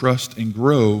learn and trust and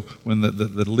grow when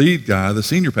the lead guy, the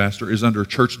senior pastor, is under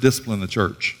church discipline in the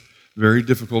church. Very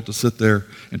difficult to sit there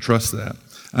and trust that.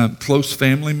 Close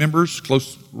family members,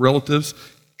 close relatives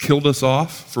killed us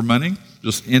off for money,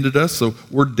 just ended us. So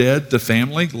we're dead to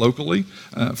family locally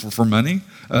for money.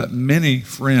 Many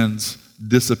friends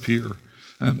disappear.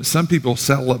 Some people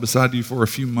saddle up beside you for a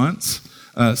few months,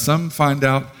 Some find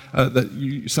out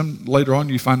some later on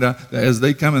you find out that as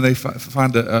they come and they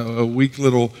find a weak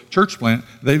little church plant,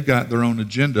 they've got their own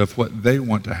agenda of what they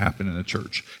want to happen in a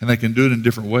church, and they can do it in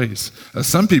different ways.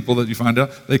 Some people that you find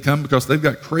out, they come because they've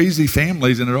got crazy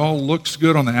families and it all looks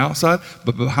good on the outside,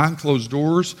 but behind closed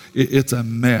doors, it's a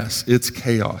mess. It's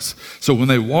chaos. So when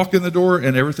they walk in the door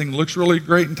and everything looks really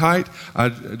great and tight, I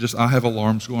have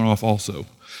alarms going off also.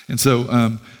 And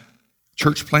so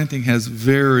church planting has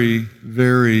very,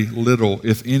 very little,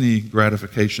 if any,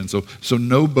 gratification. So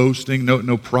no boasting,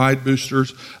 no pride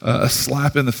boosters, a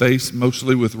slap in the face,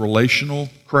 mostly with relational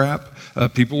crap,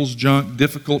 people's junk,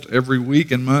 difficult every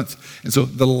week and month. And so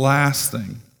the last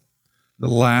thing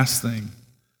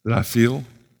that I feel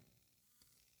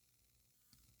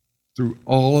through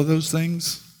all of those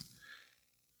things,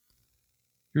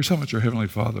 here's how much your Heavenly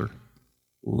Father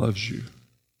loves you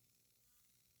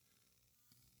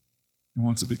and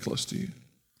wants to be close to you.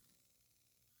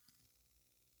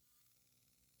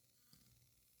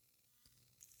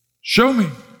 Show me.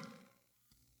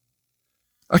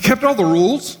 I kept all the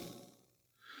rules,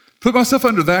 put myself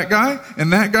under that guy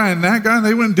and that guy and that guy, and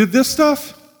they went and did this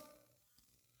stuff.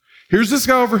 Here's this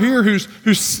guy over here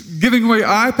who's giving away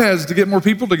iPads to get more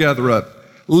people to gather up.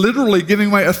 Literally giving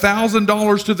away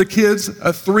 $1,000 to the kids,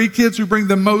 3 kids who bring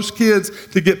the most kids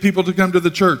to get people to come to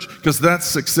the church, because that's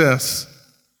success.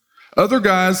 Other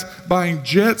guys buying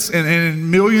jets and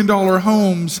million-dollar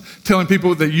homes, telling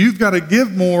people that you've got to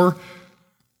give more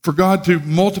for God to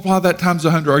multiply that times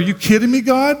 100. Are you kidding me,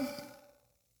 God?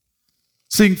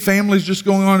 Seeing families just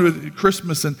going on with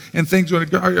Christmas and things going,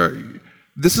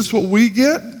 this is what we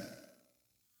get?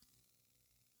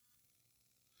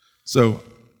 So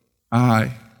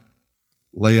I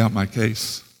lay out my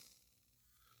case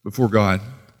before God.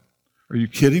 Are you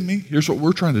kidding me? Here's what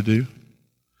we're trying to do.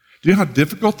 Do you know how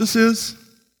difficult this is?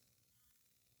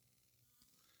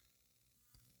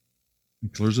 He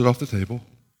clears it off the table.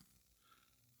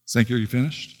 Thank you, are you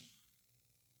finished?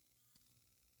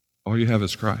 All you have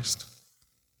is Christ.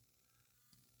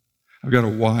 I've got a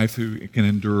wife who can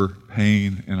endure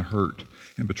pain and hurt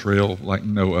and betrayal like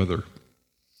no other.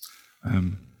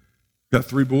 Got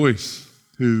 3 boys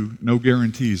who, no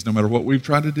guarantees, no matter what we've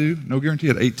tried to do, no guarantee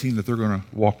at 18 that they're going to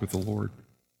walk with the Lord.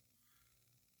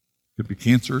 Could be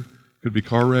cancer, could be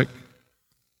car wreck,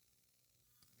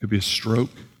 could be a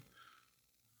stroke.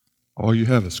 All you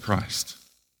have is Christ.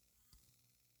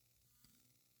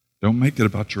 Don't make it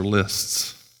about your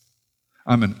lists.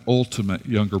 I'm an ultimate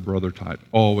younger brother type,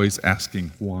 always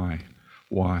asking why.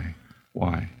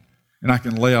 And I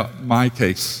can lay out my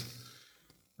case.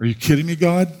 Are you kidding me,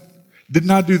 God?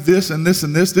 Didn't I do this and this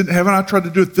and this? Haven't I tried to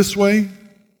do it this way?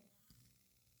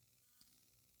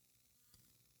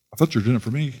 I thought you were doing it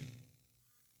for me.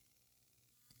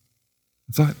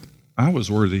 I thought I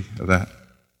was worthy of that,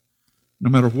 no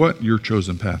matter what your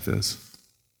chosen path is.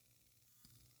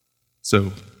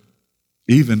 So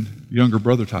even younger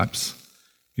brother types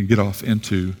can get off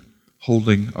into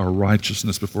holding our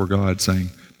righteousness before God, saying,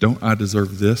 don't I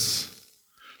deserve this?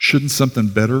 Shouldn't something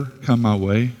better come my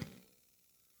way?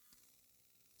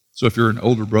 So if you're an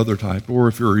older brother type, or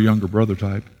if you're a younger brother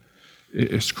type,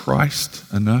 is Christ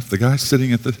enough? The guy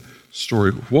sitting at the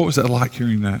story, what was that like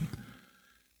hearing that?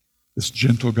 This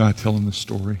gentle guy telling the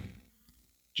story,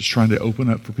 just trying to open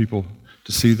up for people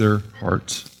to see their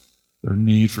hearts, their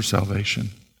need for salvation.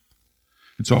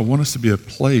 And so I want us to be a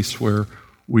place where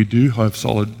we do have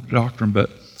solid doctrine,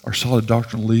 but our solid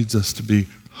doctrine leads us to be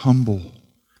humble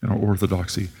in our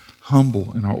orthodoxy,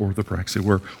 humble in our orthopraxy,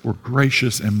 where we're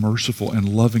gracious and merciful and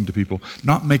loving to people,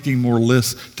 not making more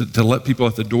lists to let people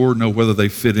at the door know whether they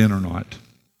fit in or not.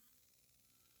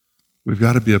 We've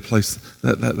got to be a place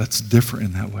that's different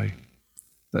in that way,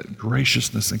 that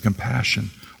graciousness and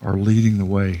compassion are leading the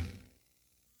way.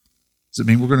 Does it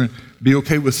mean we're going to be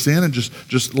okay with sin and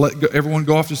just let everyone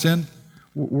go off to sin?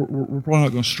 We're probably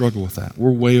not going to struggle with that.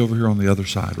 We're way over here on the other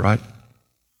side, right?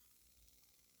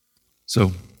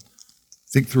 So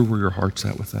think through where your heart's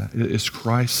at with that. Is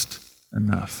Christ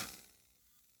enough?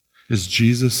 Is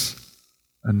Jesus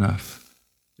enough?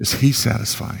 Is he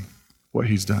satisfying what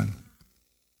he's done?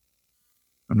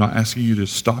 I'm not asking you to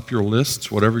stop your lists,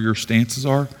 whatever your stances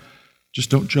are. Just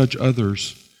don't judge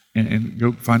others and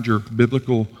go find your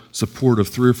biblical support of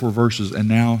 3 or 4 verses and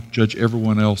now judge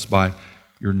everyone else by,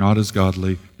 you're not as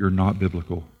godly, you're not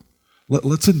biblical.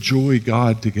 Let's enjoy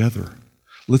God together.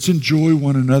 Let's enjoy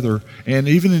one another and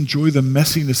even enjoy the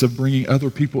messiness of bringing other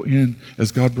people in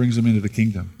as God brings them into the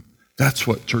kingdom. That's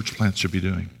what church plants should be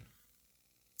doing.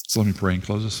 So let me pray and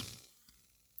close this.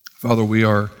 Father, we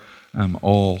are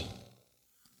all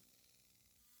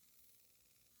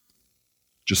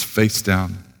just face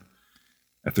down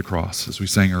at the cross, as we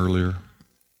sang earlier.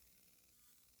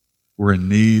 We're in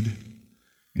need,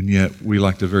 and yet we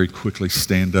like to very quickly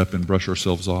stand up and brush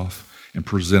ourselves off and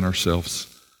present ourselves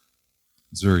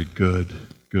as very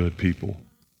good people,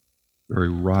 very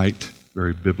right,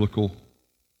 very biblical.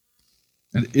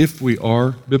 And if we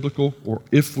are biblical, or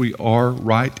if we are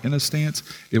right in a stance,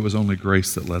 it was only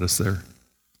grace that led us there.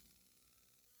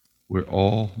 We're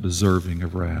all deserving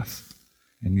of wrath.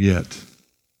 And yet,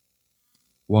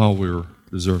 while we were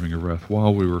deserving of wrath,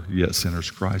 while we were yet sinners,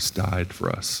 Christ died for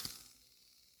us.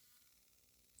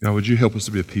 God, would you help us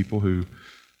to be a people who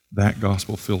that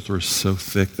gospel filter is so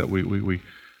thick that we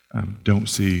don't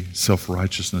see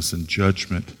self-righteousness and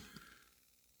judgment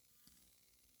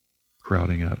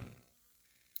crowding up.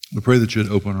 We pray that you'd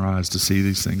open our eyes to see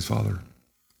these things, Father.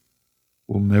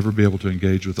 We'll never be able to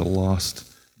engage with a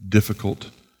lost, difficult,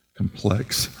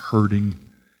 complex, hurting,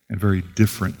 and very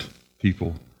different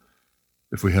people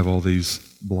if we have all these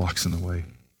blocks in the way.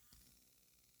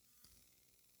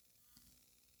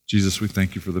 Jesus, we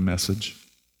thank you for the message.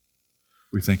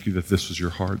 We thank you that this was your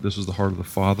heart. This was the heart of the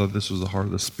Father. This was the heart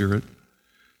of the Spirit.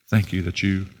 Thank you that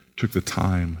you took the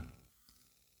time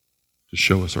to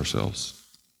show us ourselves.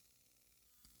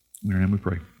 In your name we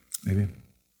pray. Amen.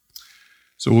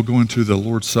 So we'll go into the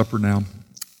Lord's Supper now.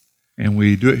 And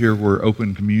we do it here where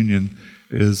open communion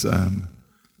is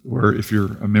where if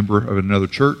you're a member of another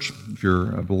church, if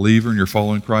you're a believer and you're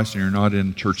following Christ and you're not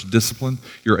in church discipline,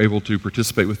 you're able to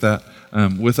participate with that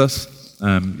with us.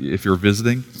 If you're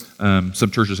visiting,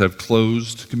 some churches have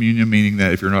closed communion, meaning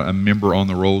that if you're not a member on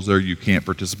the rolls there, you can't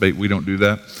participate. We don't do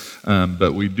that.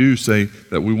 But we do say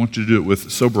that we want you to do it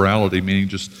with sobriety, meaning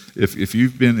just if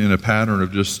you've been in a pattern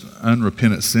of just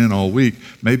unrepentant sin all week,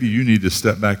 maybe you need to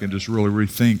step back and just really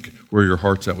rethink where your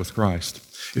heart's at with Christ.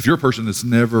 If you're a person that's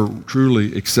never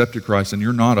truly accepted Christ and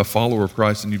you're not a follower of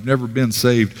Christ and you've never been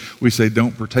saved, we say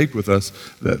don't partake with us,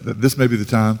 that this may be the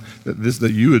time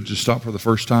that you would just stop for the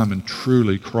first time and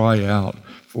truly cry out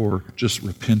for just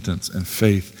repentance and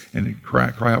faith and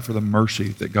cry out for the mercy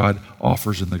that God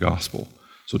offers in the gospel.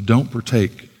 So don't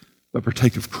partake, but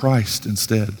partake of Christ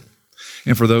instead.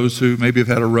 And for those who maybe have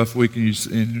had a rough week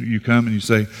and you come and you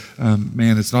say,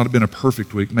 man, it's not been a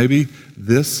perfect week. Maybe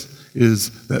this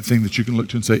is that thing that you can look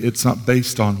to and say, it's not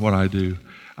based on what I do.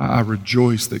 I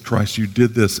rejoice that Christ, you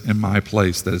did this in my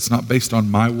place, that it's not based on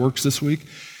my works this week,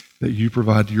 that you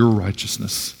provide your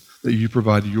righteousness, that you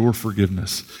provide your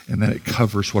forgiveness, and that it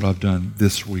covers what I've done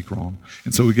this week wrong.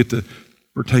 And so we get to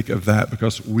partake of that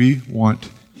because we want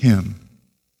Him.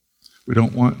 We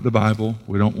don't want the Bible.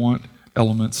 We don't want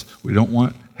elements. We don't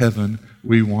want heaven.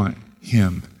 We want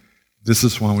Him. This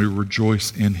is why we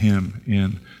rejoice in Him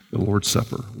in the Lord's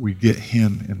Supper. We get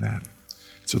Him in that.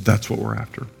 So that's what we're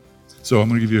after. So I'm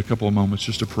going to give you a couple of moments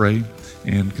just to pray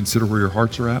and consider where your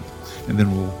hearts are at, and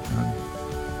then we'll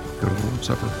go to the Lord's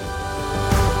Supper.